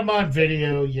 you got them on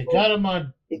video, you got them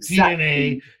on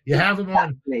DNA, you have them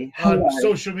on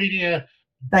social media.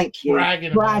 Thank you.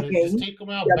 Bragging about it. Just take them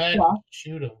out back and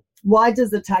shoot them. Why does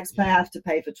the taxpayer have to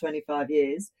pay for 25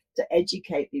 years to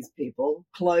educate these people,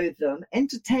 clothe them,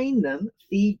 entertain them,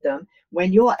 feed them,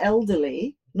 when your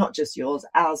elderly, not just yours,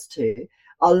 ours too,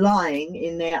 are lying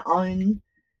in their own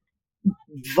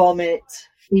vomit,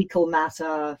 fecal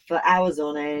matter for hours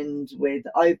on end with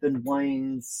open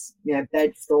wounds,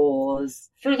 bed sores.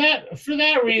 For that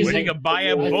reason, we can buy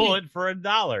a bullet for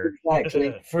 $1.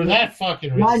 Exactly. For that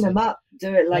fucking reason. Line them up.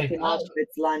 Do it like in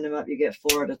Auschwitz. Line them up. You get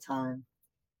 4 at a time.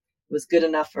 It was good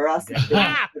enough for us.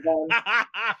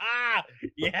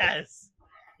 Yes.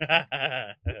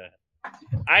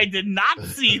 I did not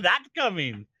see that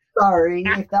coming. Sorry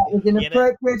if that was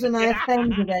inappropriate and I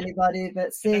offended anybody,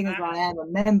 but seeing as I am a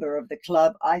member of the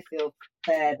club, I feel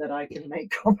fair that I can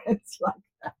make comments like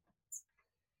that.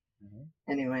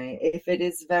 Anyway, if it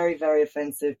is very, very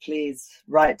offensive, please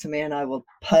write to me and I will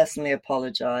personally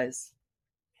apologize.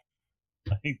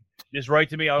 Just write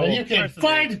to me. You can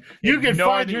find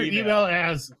your email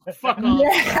as fuck off.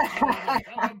 Yeah.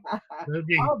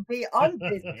 I'll be on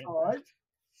Discord.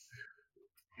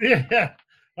 Yeah.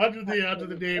 Under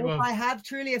the name of. If I have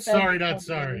truly offended sorry, not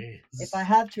sorry. If I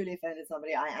have truly offended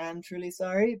somebody, I am truly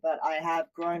sorry. But I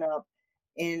have grown up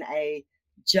in a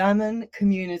German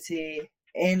community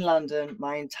in London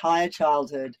my entire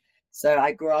childhood. So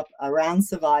I grew up around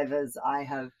survivors. I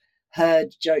have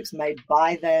heard jokes made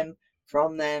by them,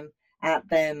 from them, at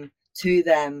them, to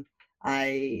them.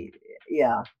 I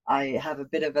have a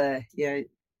bit of a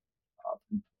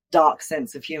dark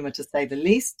sense of humor, to say the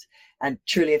least. And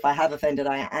truly, if I have offended,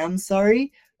 I am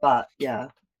sorry. But yeah,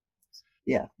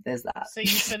 there's that. So you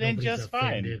fit in just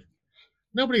fine.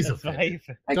 Nobody's offended.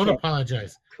 Don't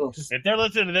apologize. Cool. If they're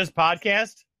listening to this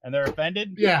podcast and they're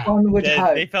offended,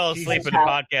 they fell asleep when the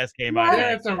podcast came out.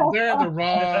 They're at the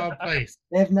wrong place.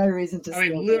 They have no reason to.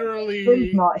 Literally,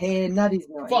 Tim's not here. Nutty's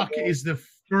not fuck here. is the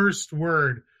first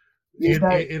word in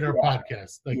our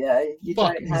podcast. Like,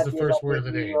 fuck is the first word of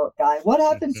the day. Guy. What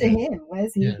happened to him?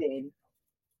 Where's he been?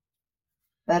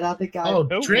 That other guy. Oh,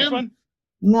 Trim?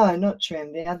 No, not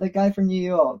Trim. The other guy from New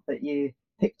York that you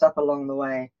picked up along the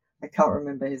way. I can't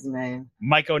remember his name.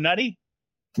 Mike O'Nutty?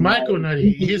 Mike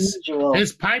O'Nutty.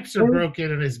 His pipes are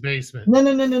broken in his basement.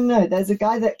 No. There's a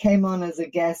guy that came on as a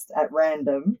guest at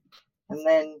random and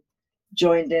then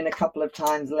joined in a couple of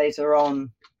times later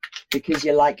on because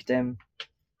you liked him.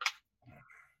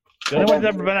 The only one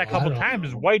that's ever been a couple times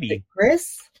is Whitey.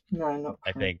 Chris? No, not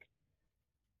Chris. I think.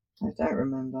 I don't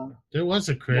remember. There was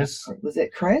a Chris. Was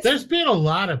it Chris? There's been a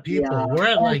lot of people. Yeah, we're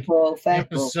at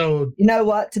episode. You know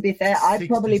what? To be fair, I 67.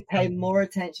 probably pay more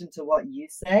attention to what you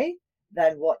say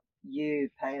than what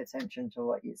you pay attention to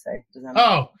what you say. Does that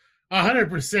make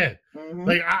 100%. Mm-hmm.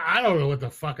 Like I don't know what the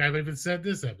fuck I've even said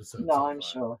this episode. No, I'm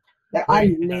sure. Like,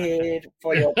 I live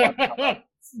for your podcast.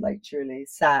 Like, truly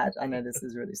sad. I know this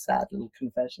is really sad. Little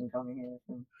confession coming here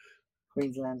from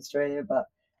Queensland, Australia, but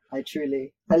I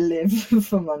live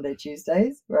for Monday,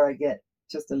 Tuesdays, where I get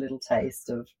just a little taste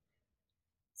of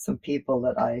some people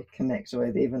that I connect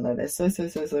with, even though they're so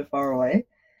far away.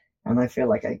 And I feel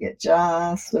like I get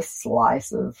just a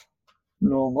slice of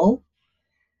normal,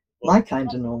 my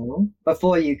kind of normal,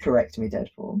 before you correct me,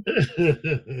 Deadpool.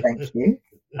 Thank you.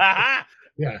 Yeah.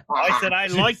 I said I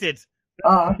liked it.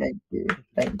 Oh,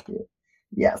 thank you.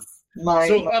 Yes.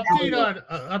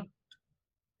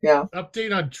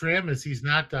 Update on Trim is he's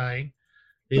not dying.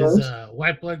 His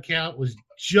white blood count was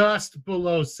just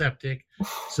below septic,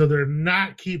 so they're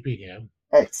not keeping him.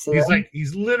 Excellent.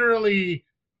 He's literally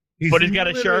but he's got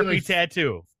a Sharpie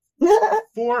tattoo.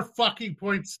 4 fucking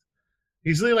points.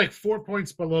 He's really like 4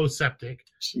 points below septic.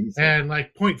 Jesus. And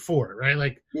like 0.4,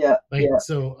 right?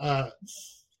 So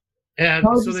and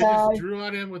so they just drew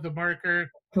on him with a marker.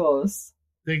 Of course.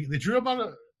 They drew him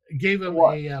on gave him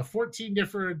 14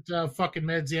 different fucking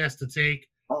meds he has to take.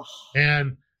 Oh.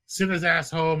 And send his ass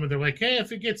home, and they're like, hey,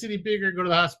 if it gets any bigger, go to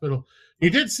the hospital. He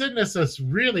did send us this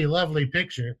really lovely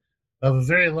picture of a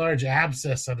very large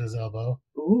abscess on his elbow.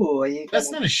 Ooh,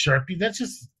 that's not a Sharpie. That's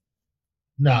just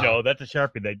no, that's a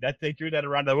Sharpie. They drew that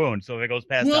around the wound, so if it goes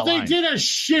past. Well, they did a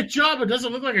shit job. It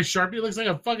doesn't look like a Sharpie. It looks like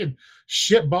a fucking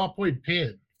shit ballpoint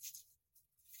pen.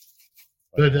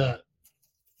 But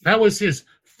that was his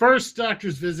first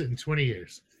doctor's visit in 20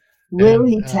 years. Will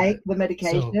he take the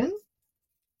medication?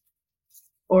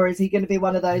 Or is he going to be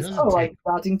one of those, I'm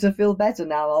starting to feel better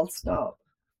now, I'll stop?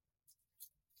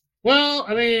 Well,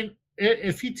 I mean,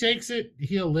 if he takes it,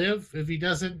 he'll live. If he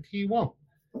doesn't, he won't.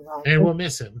 Right. And we'll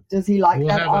miss him. Does he like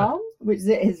that arm? Which is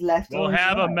it, his left we'll or his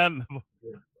have right?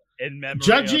 in memory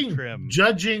judging, of Trim.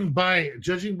 Judging by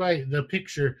the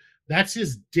picture, that's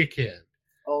his dickhead.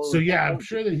 Oh, so, yeah, I'm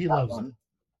sure that he loves it.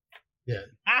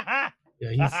 Yeah.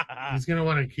 Yeah, he's going to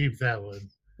want to keep that one.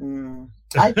 Mm.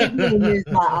 I did nearly lose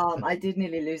my arm. I did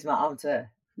nearly lose my arm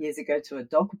years ago to a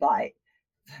dog bite.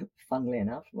 Funnily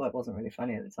enough, well, it wasn't really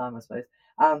funny at the time, I suppose.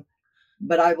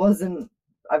 But I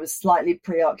was slightly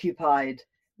preoccupied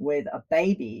with a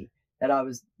baby that I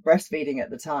was breastfeeding at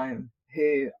the time,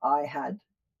 who I had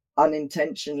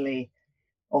unintentionally,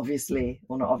 obviously,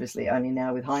 or not obviously, only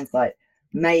now with hindsight,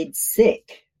 made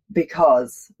sick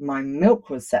because my milk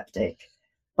was septic,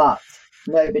 but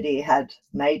nobody had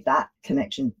made that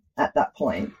connection at that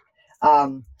point.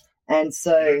 And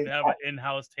so you didn't have an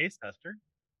in-house taste tester.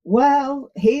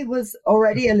 Well, he was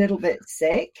already a little bit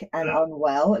sick and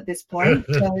unwell at this point.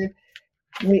 So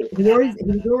he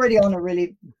was already on a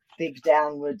really big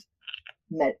downward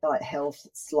health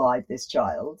slide, this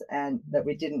child, and that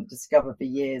we didn't discover for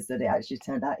years that it actually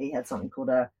turned out he had something called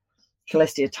a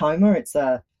cholesteatoma. It's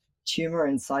a tumor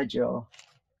inside your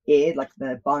ear, like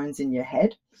the bones in your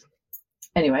head.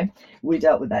 Anyway, we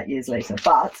dealt with that years later,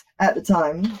 but at the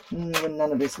time, when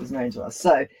none of this was known to us.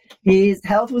 So his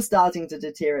health was starting to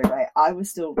deteriorate. I was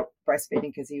still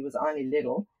breastfeeding because he was only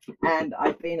little, and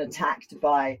I'd been attacked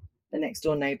by the next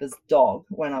door neighbor's dog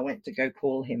when I went to go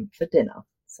call him for dinner.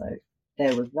 So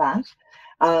there was that.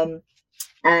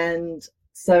 And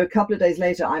so a couple of days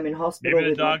later, I'm in hospital. Maybe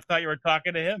the dog thought you were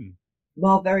talking to him.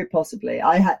 Well, very possibly.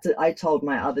 I told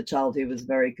my other child, who was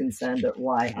very concerned at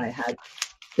why I had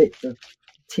bits of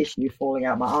tissue falling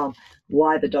out my arm,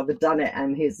 why the dog had done it,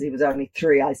 and he was only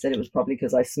 3. I said it was probably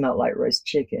because I smelled like roast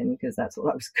chicken, because that's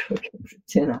what I was cooking for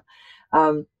dinner.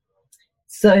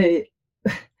 So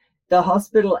the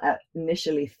hospital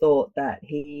initially thought that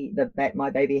my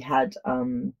baby had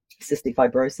cystic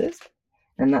fibrosis,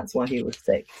 and that's why he was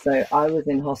sick. So I was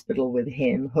in hospital with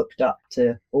him, hooked up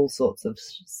to all sorts of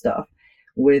stuff,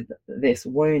 with this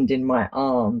wound in my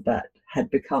arm that had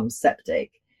become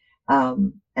septic,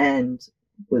 and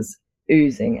was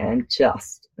oozing, and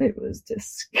it was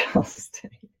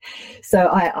disgusting. So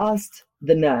I asked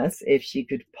the nurse if she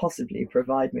could possibly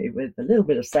provide me with a little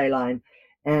bit of saline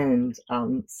and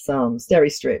some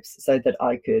steri strips so that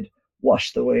I could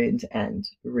wash the wound and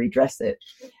redress it.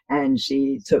 And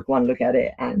she took one look at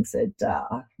it and said,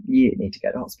 you need to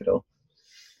go to hospital.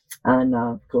 And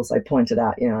of course I pointed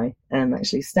out, I am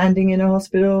actually standing in a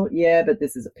hospital. Yeah, but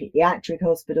this is a pediatric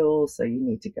hospital, so you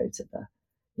need to go to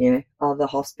the other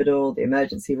hospital, the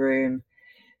emergency room.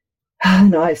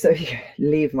 No, so you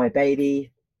leave my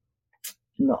baby,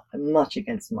 not much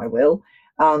against my will,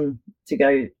 to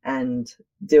go and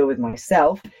deal with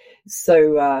myself.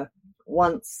 So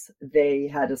once they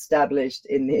had established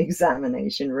in the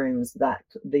examination rooms that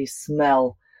the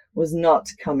smell was not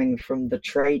coming from the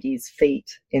tradies'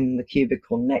 feet in the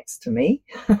cubicle next to me,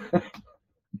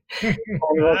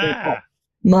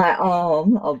 my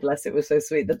arm, oh bless, it was so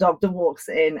sweet. The doctor walks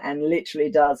in and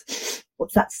literally does,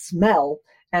 what's that smell?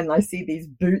 And I see these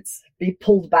boots be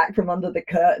pulled back from under the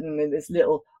curtain, and this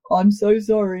little, I'm so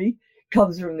sorry,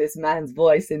 comes from this man's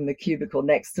voice in the cubicle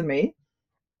next to me,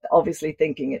 obviously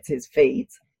thinking it's his feet.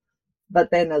 But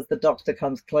then as the doctor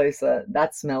comes closer,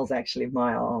 that smells actually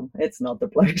my arm. It's not the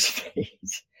bloke's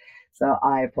feet. So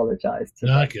I apologize to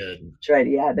not good.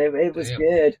 Tradie. Yeah, it was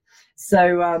good.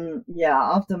 So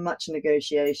after much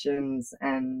negotiations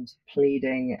and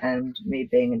pleading and me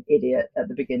being an idiot at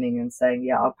the beginning and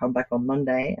saying, I'll come back on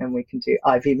Monday and we can do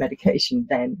IV medication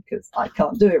then, because I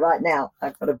can't do it right now.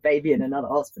 I've got a baby in another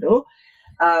hospital.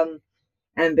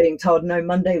 And being told, no,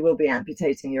 Monday we'll be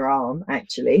amputating your arm,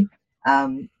 actually.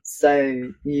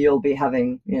 So you'll be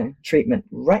having, treatment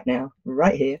right now,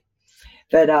 right here.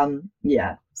 But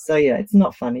so it's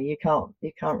not funny. You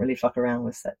can't really fuck around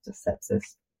with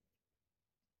sepsis.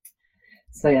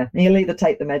 So he'll either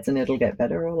take the meds and it'll get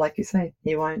better, or like you say,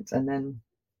 he won't, and then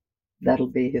that'll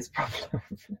be his problem.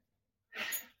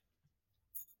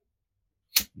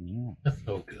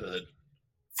 Oh, good.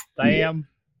 Damn.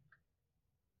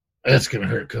 That's going to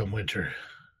hurt come winter.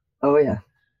 Oh, yeah.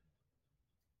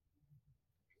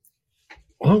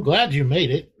 Well, I'm glad you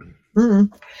made it.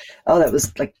 Mm-hmm. Oh, that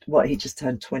was like what? He just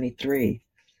turned 23.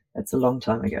 That's a long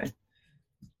time ago.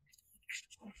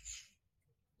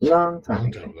 Long time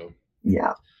ago.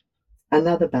 Yeah.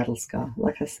 Another battle scar,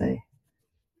 like I say.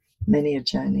 Many a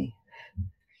journey.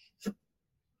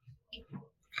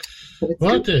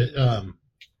 Well,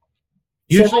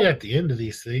 usually at the end of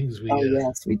these things,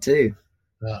 yes, we do.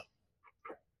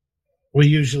 We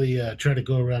usually try to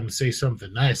go around and say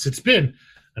something nice. It's been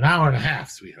an hour and a half,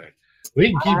 sweetheart.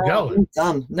 We can keep going. We're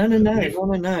done. No.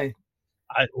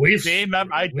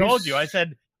 I told you. I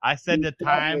said the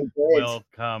time will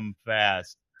come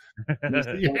fast.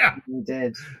 Yeah, we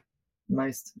did.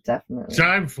 Most definitely.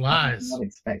 Time flies. I'm not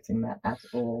expecting that at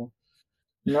all.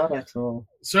 Not at all.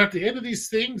 So at the end of these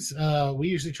things, we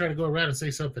usually try to go around and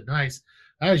say something nice.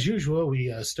 As usual,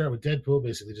 we start with Deadpool,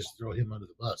 basically just throw him under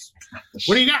the bus.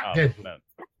 What do you got, Deadpool? Man.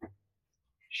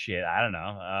 Shit, I don't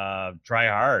know. Try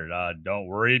hard. Don't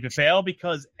worry if you fail,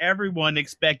 because everyone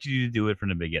expects you to do it from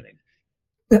the beginning.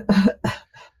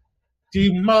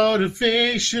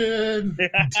 Demotivation.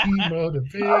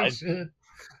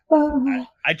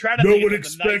 I try to think of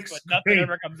something nice, but nothing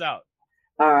ever comes out.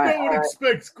 All right. No one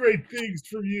expects great things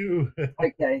from you.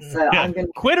 Okay, so I'm going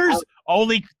to... Quitters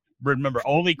only... Remember,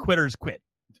 only quitters quit.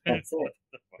 That's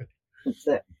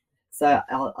it. So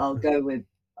I'll go with...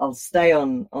 I'll stay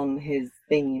on his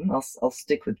theme. I'll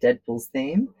stick with Deadpool's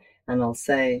theme. And I'll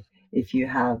say, if you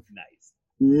have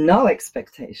no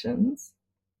expectations,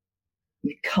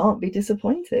 you can't be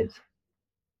disappointed.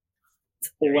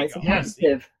 It's always a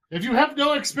positive. If you have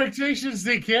no expectations,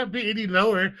 they can't be any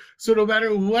lower. So no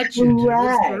matter what you do,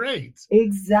 it's great.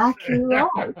 Exactly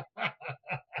right.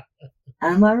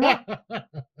 Am I right?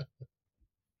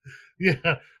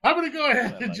 Yeah. I'm going to go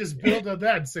ahead and just build on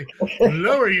that and say,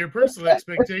 lower your personal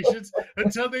expectations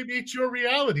until they meet your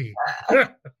reality.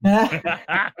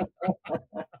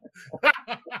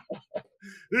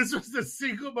 This was the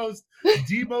single most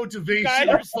demotivation. You guys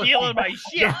are stealing my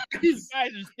shit. You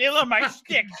guys are stealing my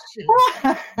stick.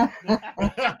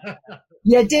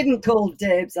 You didn't call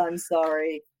dibs. I'm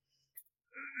sorry.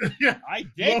 Yeah. I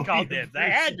did call dibs. I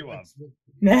had to have.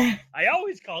 I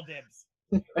always call dibs.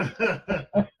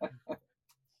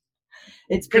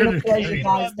 It's been a pleasure,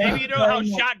 guys. Maybe you know how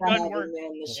shotgun works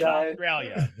in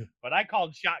Australia, but I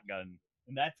called shotgun,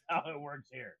 and that's how it works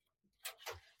here.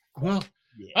 Well,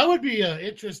 I would be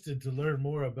interested to learn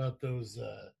more about those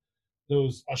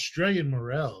Australian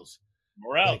morels.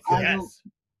 Morels, yes.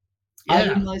 I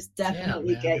will most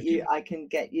definitely get you. I can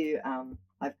get you.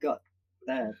 I've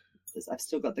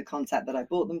still got the contact that I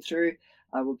bought them through.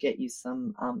 I will get you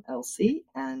some LC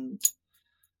and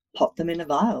pop them in a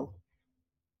vial.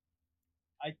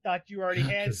 I thought you already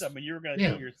had some and you were going to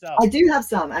do it yourself. I do have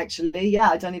some, actually.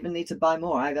 Yeah, I don't even need to buy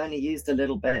more. I've only used a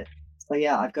little bit. So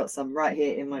yeah, I've got some right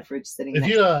here in my fridge sitting.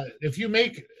 If you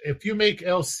make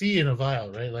LC in a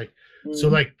vial, right? Like so,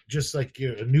 like just like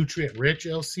a nutrient rich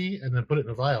LC, and then put it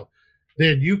in a vial,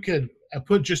 then you can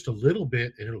put just a little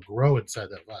bit, and it'll grow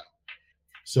inside that vial.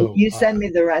 So if you send me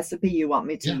the recipe you want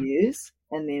me to use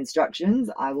and the instructions,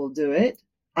 I will do it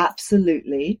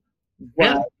absolutely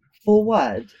word for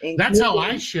word. That's how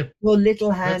I ship. For little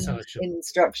hand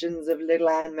instructions of little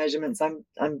hand measurements, I'm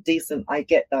decent. I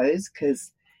get those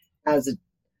because as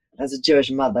a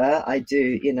Jewish mother, I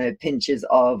do pinches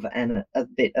of and a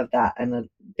bit of that and a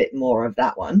bit more of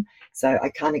that one. So I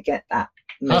kind of get that.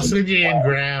 I'll send you in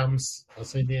grams.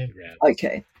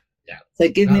 Okay. Yeah. So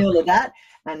give me all of that,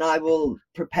 and I will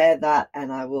prepare that,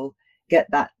 and I will get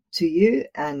that to you.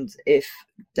 And if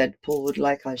Deadpool would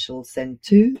like, I shall send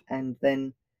 2, and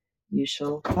then you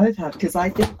shall both have. Because I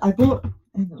bought.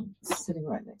 Hang on, it's sitting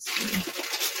right next to me.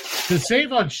 To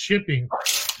save on shipping,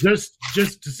 just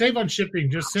to save on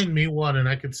shipping, just send me one, and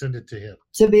I can send it to him.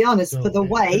 To be honest, for the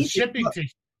weight,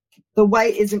 the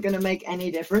weight isn't going to make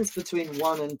any difference between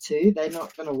 1 and 2. They're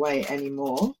not going to weigh any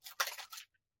more.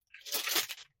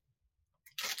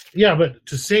 Yeah, but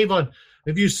to save on,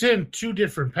 if you send 2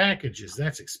 different packages,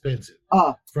 that's expensive.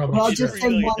 Oh, I'll just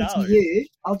send one to you.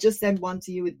 I'll just send one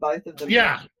to you with both of them.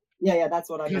 Yeah, that's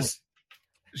what I meant.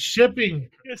 Shipping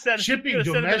domestically in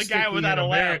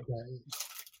America.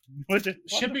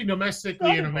 Shipping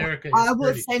domestically in America. I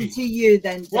will send to you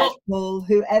then, Deadpool,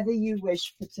 whoever you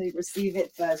wish to receive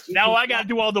it first. Now I got to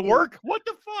do all the work. What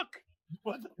the fuck?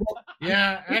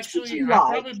 Yeah, actually,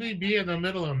 I'll probably be in the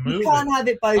middle of moving. You can't have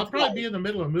it both. I'll probably be in the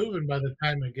middle of moving by the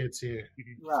time it gets here.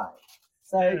 Right.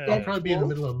 So I'll probably be in the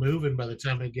middle of moving by the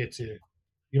time it gets here.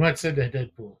 You might send that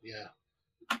Deadpool, yeah.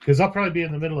 because I'll probably be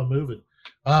in the middle of moving.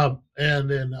 And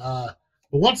then,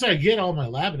 but once I get all my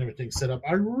lab and everything set up,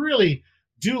 I really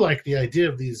do like the idea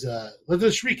of these. Let's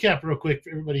just recap real quick for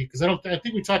everybody, because I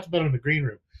think we talked about it in the green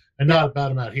room and not about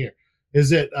them out here. Is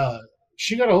that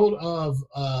she got a hold of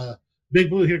Big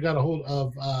Blue here got a hold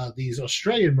of these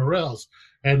Australian morels,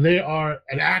 and they are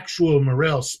an actual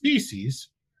morel species.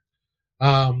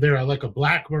 They're like a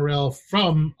black morel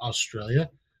from Australia,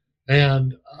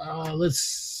 and let's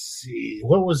see,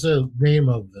 what was the name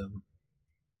of them?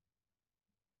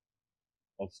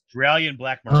 Australian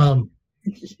black morel.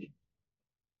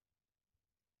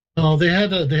 No, they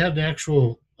had the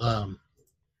actual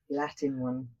Latin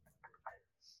one.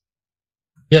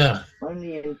 Yeah.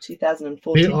 Only in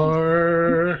 2014. They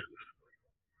are.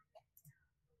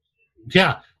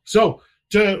 Yeah. So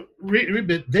they've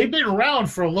been around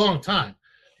for a long time,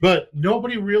 but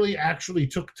nobody really actually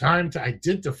took time to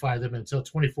identify them until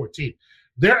 2014.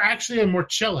 They're actually a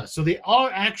Morchella, so they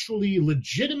are actually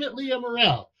legitimately a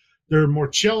morel. They're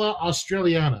Morchella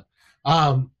australiana.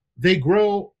 They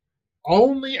grow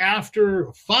only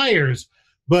after fires,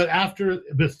 but through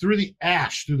the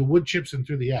ash, through the wood chips and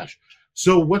through the ash.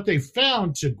 So what they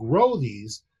found to grow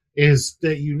these is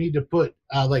that you need to put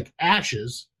like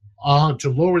ashes on to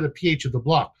lower the pH of the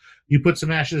block. You put some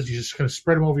ashes, you just kind of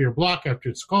spread them over your block after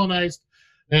it's colonized,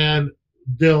 and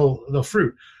they'll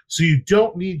fruit. So you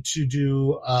don't need to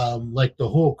do like the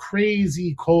whole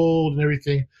crazy cold and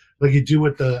everything like you do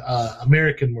with the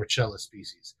American Morchella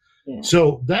species. Yeah.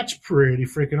 So that's pretty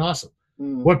freaking awesome.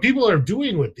 What people are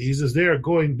doing with these is they're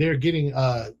getting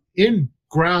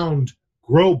in-ground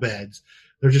grow beds.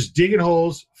 They're just digging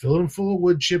holes, filling them full of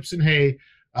wood chips and hay,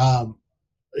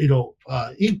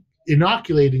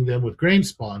 inoculating them with grain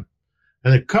spawn,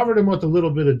 and they covered them with a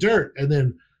little bit of dirt, and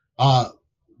then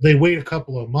they wait a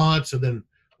couple of months, and then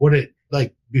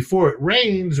before it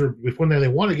rains or when they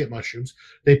want to get mushrooms,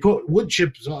 they put wood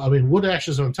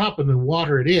ashes on top and then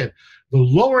water it in. The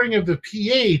lowering of the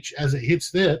pH as it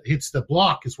hits the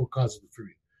block is what causes the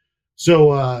fruiting.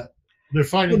 So they're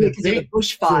finding that the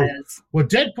bushfires. What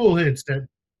Deadpool had said,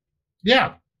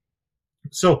 yeah.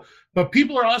 So, but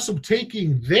people are also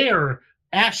taking their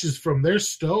ashes from their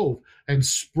stove and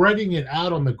spreading it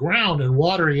out on the ground and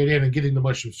watering it in and getting the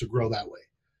mushrooms to grow that way.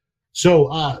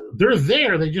 So they're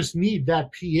there. They just need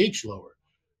that pH lower.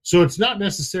 So it's not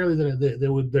necessarily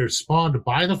that they're spawned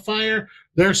by the fire.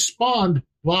 They're spawned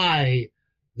by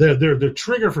their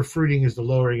trigger for fruiting is the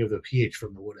lowering of the pH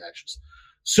from the wood ashes.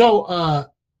 So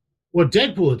what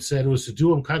Deadpool had said was to do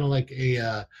them kind of like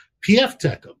a PF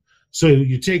tech them. So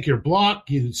you take your block,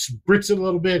 you spritz it a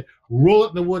little bit, roll it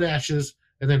in the wood ashes,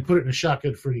 and then put it in a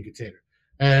shotgun fruiting container.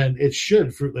 And it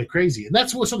should fruit like crazy. And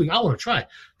that's something I want to try,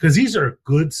 because these are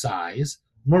good size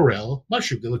morel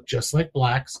mushroom. They look just like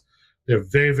blacks. They're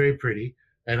very, very pretty.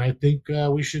 And I think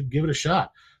we should give it a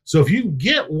shot. So if you can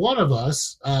get one of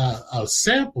us a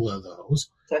sample of those,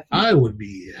 definitely. I would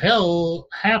be hell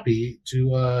happy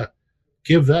to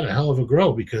give that a hell of a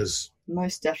grow, because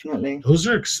most definitely those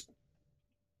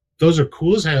are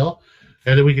cool as hell.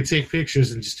 And then we can take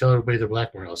pictures and just tell everybody they're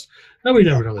black morels. Nobody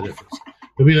never know the difference.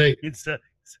 They'll be like,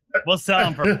 we'll sell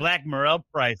them for black morel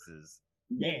prices.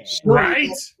 Yeah.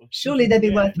 Right? Surely they'd be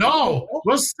worth no, more.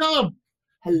 We'll sell them.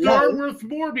 They're worth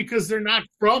more because they're not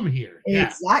from here.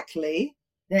 Exactly.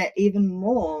 Yeah. They're even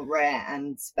more rare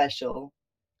and special.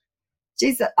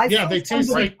 Jesus, I saw they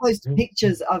taste like post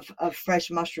pictures of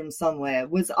fresh mushrooms somewhere.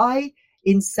 Was I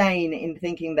insane in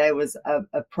thinking there was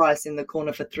a price in the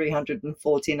corner for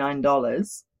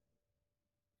 $349?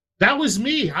 That was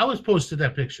me. I was posted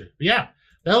that picture. Yeah,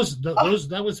 that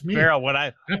was me. Farrell, when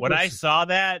I saw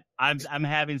that, I'm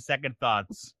having second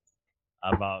thoughts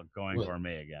about going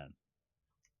gourmet again.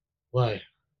 Why?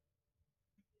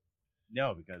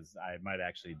 No, because I might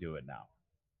actually do it now.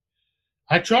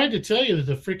 I tried to tell you that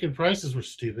the freaking prices were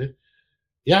stupid.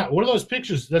 Yeah, one of those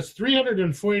pictures, that's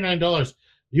 $349.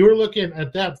 You were looking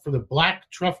at that for the black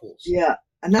truffles. Yeah,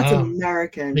 and that's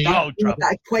American.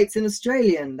 That equates in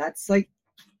Australian. That's like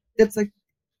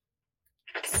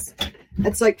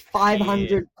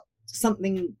 500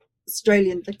 something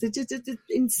Australian.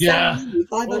 Insane. Yeah.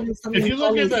 500 something. If you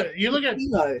look at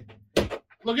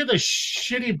the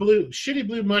shitty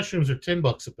blue mushrooms are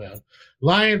 $10 a pound.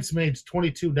 Lion's Made's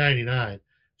 $22.99.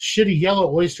 Shitty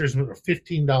yellow oysters are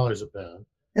 $15 a pound.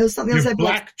 There was something else like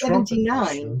black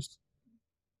 $79.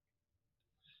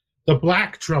 The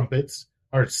black trumpets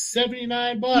are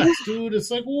 $79, dude.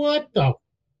 It's like, what the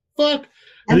fuck?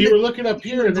 And you were looking up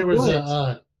here, and there was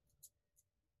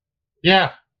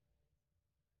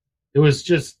it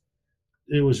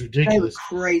was ridiculous.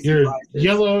 Crazy. Your prices.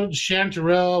 yellow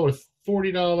chanterelle with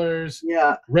 $40.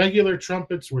 Yeah. Regular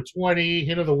trumpets were $20.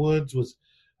 Hint of the Woods was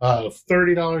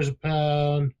 $30 a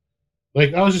pound.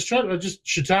 Like I was just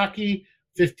shiitake,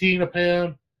 $15 a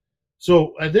pound.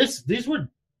 So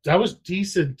that was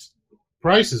decent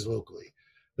prices locally.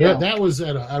 Yeah, that was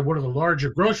at one of the larger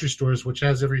grocery stores, which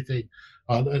has everything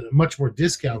much more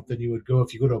discount than you would go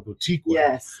if you go to a boutique one.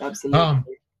 Yes,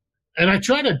 absolutely. And I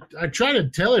try to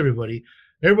tell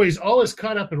everybody's always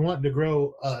caught up in wanting to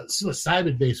grow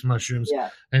psilocybin-based mushrooms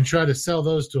and try to sell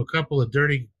those to a couple of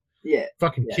dirty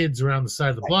fucking kids around the side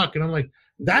of the block. And I'm like,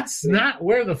 that's not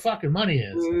where the fucking money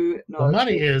is. The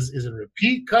money is in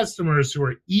repeat customers who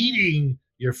are eating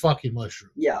your fucking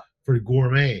mushroom for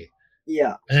gourmet.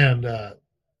 Yeah. And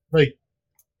you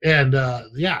can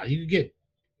get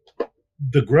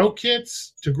the grow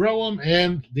kits to grow them,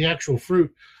 and the actual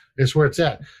fruit is where it's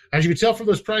at. As you can tell from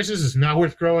those prices, it's not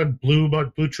worth growing.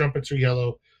 Blue trumpets are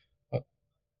yellow,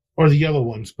 or the yellow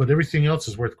ones, but everything else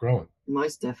is worth growing.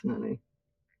 Most definitely.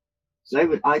 I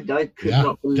could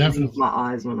not believe my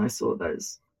eyes when I saw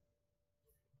those.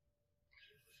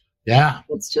 Yeah.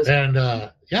 It's just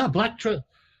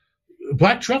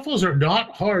black truffles are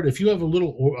not hard if you have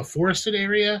a forested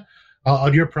area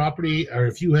on your property, or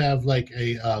if you have like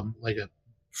a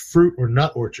fruit or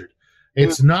nut orchard.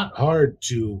 It's not hard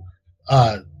to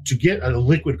get a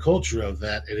liquid culture of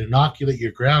that and inoculate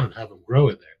your ground and have them grow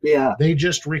in there. Yeah. They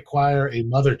just require a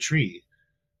mother tree.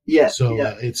 Yeah. So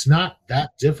it's not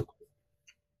that difficult.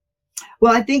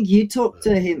 Well, I think you talked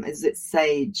to him. Is it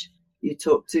Sage? You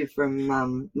talked to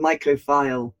from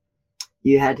Mycophile.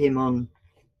 You had him on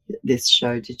this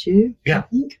show, did you? Yeah. I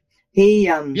think he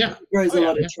grows a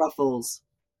lot of truffles.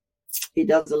 He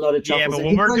does a lot of truffles. Yeah, but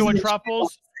when we're doing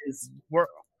truffles, we're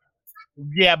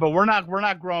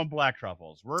not growing black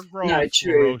truffles. We're growing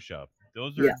Sclerotia.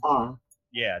 Those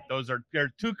are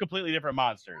they're two completely different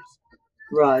monsters.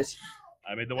 Right.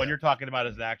 I mean, the one you're talking about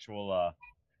is the actual.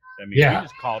 We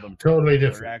just called them totally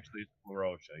different. They're actually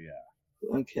Sclerotia.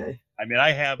 Yeah. Okay. I mean,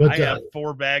 I have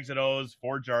 4 bags of those,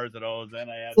 4 jars of those,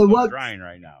 and I have some drying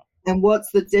right now. And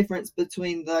what's the difference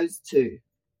between those two?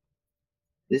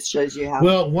 This shows you how.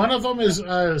 Well, one of them is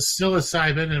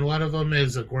psilocybin, and one of them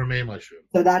is a gourmet mushroom.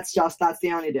 So that's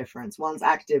the only difference. One's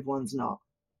active, one's not.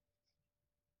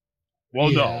 Well,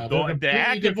 no, the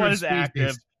active one is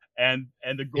active, and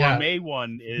the gourmet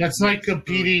one is. That's like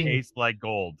competing. Tastes like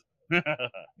gold.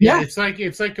 It's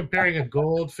like comparing a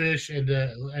goldfish and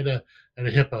a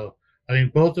hippo. I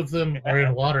mean, both of them are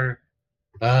in water,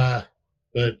 but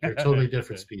they're totally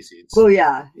different species. Well,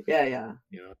 yeah. You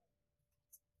know.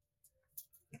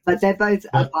 But they're both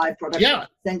a byproduct,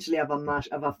 essentially, of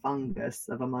a fungus,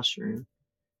 of a mushroom.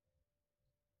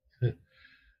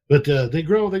 But they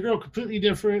grow completely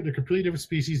different. They're completely different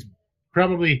species.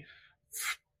 Probably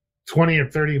 20 or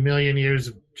 30 million years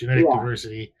of genetic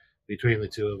diversity between the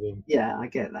two of them. Yeah, I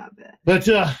get that bit. But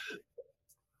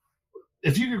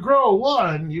if you can grow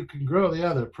one, you can grow the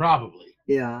other, probably.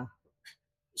 Yeah.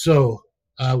 So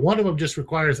one of them just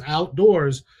requires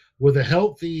outdoors with a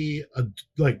healthy,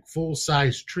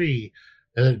 full-size tree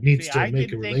that it needs to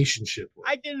make a relationship with.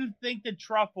 I didn't think the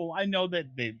truffle. I know that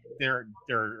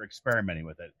they're experimenting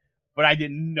with it, but I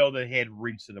didn't know that they had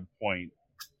reached to the point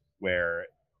where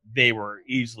they were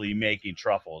easily making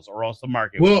truffles, or else the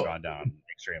market would have gone down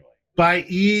extremely. By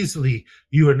easily,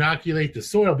 you inoculate the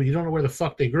soil, but you don't know where the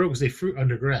fuck they grow because they fruit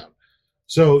underground.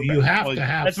 So you have to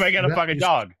have. That's why I got a fucking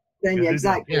dog. Then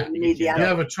exactly. Yeah. You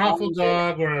have a truffle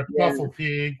dog or a truffle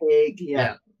pig.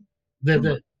 Yeah.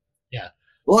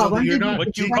 Well, so you're not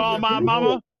what you call my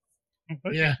mama.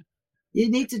 Yeah. You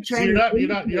need to train. So you're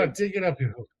not digging up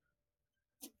your.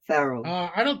 Feral.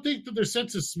 I don't think that their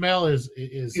sense of smell is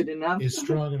good enough. Is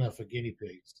strong enough for guinea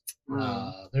pigs.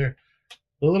 They're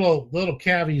the little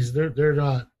cavies. They're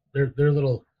not. Their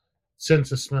little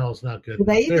sense of smell is not good.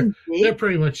 They're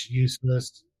pretty much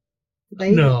useless.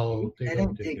 They don't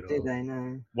dig, do they?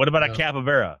 No. What about a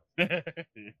capybara?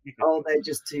 Oh, they're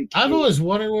just too cute. I've always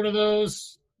wanted one of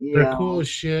those. Yeah. They're cool as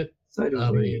shit. So do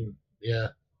I we. mean, yeah.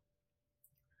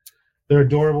 They're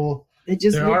adorable.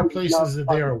 There are really places that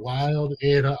they are wild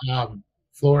in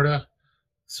Florida.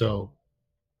 So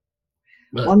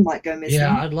one might go missing.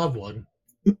 Yeah, I'd love one.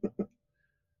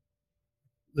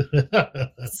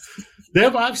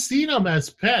 I've seen them as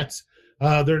pets.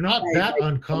 They're not that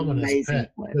uncommon as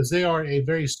pets because they are a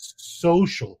very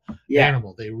social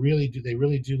animal. They really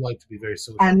do like to be very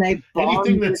social. And they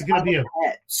anything that's going to be a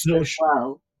social.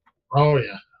 Well. Oh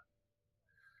yeah.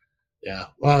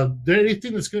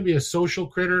 Anything that's going to be a social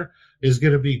critter is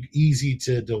going to be easy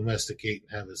to domesticate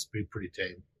and have this be pretty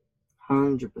tame.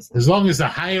 100%. As long as the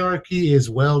hierarchy is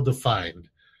well defined.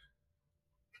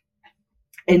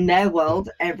 In their world,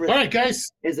 everything All right,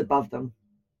 guys. is above them.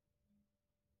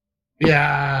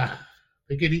 Yeah,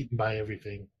 they get eaten by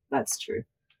everything. That's true.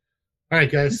 All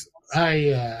right, guys. I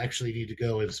actually need to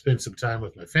go and spend some time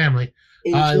with my family.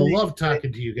 Enjoy. I love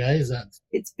talking to you guys.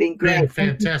 It's been great. Fantastic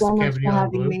Thank you so much having for you on,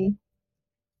 having Blue. me.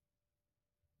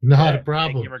 Not a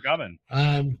problem. Thank you for coming.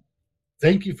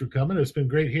 Thank you for coming. It's been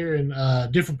great hearing a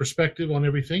different perspective on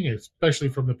everything, especially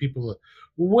from the people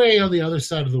way on the other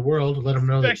side of the world. Let them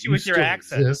know that you with your still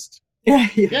accent. exist.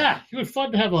 Yeah, You were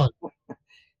fun to have on.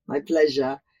 my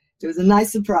pleasure. It was a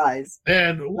nice surprise.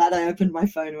 And Glad I opened my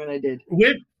phone when I did.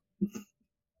 With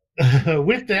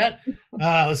that,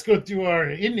 let's go through our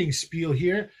ending spiel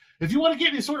here. If you want to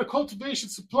get any sort of cultivation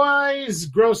supplies,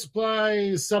 grow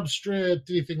supplies, substrate,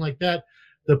 anything like that,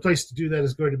 the place to do that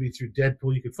is going to be through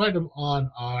Deadpool. You can find them on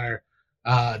our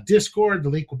Discord. The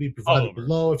link will be provided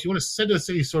below. If you want to send us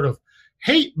any sort of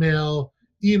hate mail,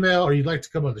 email, or you'd like to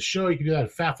come on the show, you can do that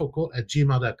at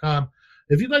FAFOCult@gmail.com.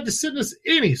 If you'd like to send us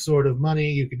any sort of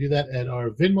money, you can do that at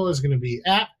our Venmo is going to be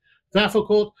at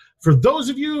FAFOCult. For those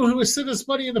of you who have sent us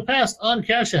money in the past on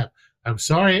Cash App, I'm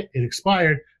sorry, it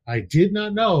expired. I did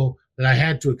not know that I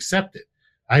had to accept it.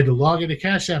 I had to log into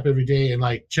Cash App every day and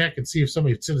check and see if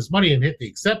somebody had sent us money and hit the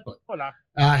accept button. Hola.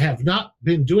 I have not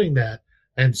been doing that,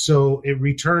 and so it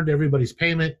returned everybody's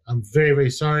payment. I'm very, very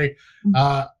sorry.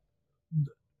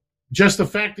 Just the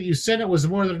fact that you sent it was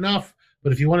more than enough,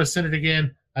 but if you want to send it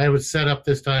again, I would set up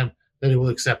this time that it will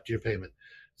accept your payment.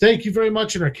 Thank you very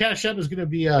much, and our Cash App is going to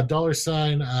be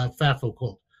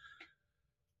 $FAFOCult.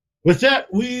 With that,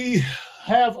 we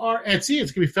have our Etsy.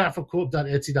 It's going to be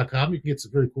FAFOCult.etsy.com. You can get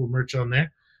some really cool merch on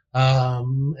there.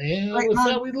 And with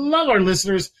that, we love our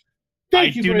listeners.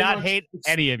 Thank you very much. I do not hate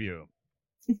any of you.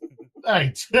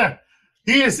 Right.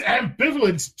 He is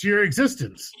ambivalent to your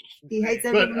existence. He hates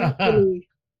everyone.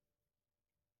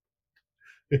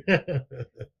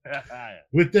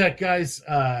 With that, guys,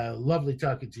 lovely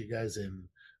talking to you guys, and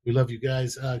we love you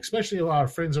guys, especially our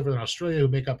friends over in Australia who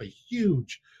make up a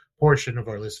huge portion of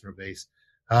our listener base.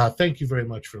 Thank you very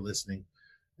much for listening.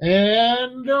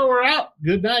 And we're out.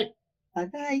 Good night.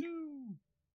 Bye-bye.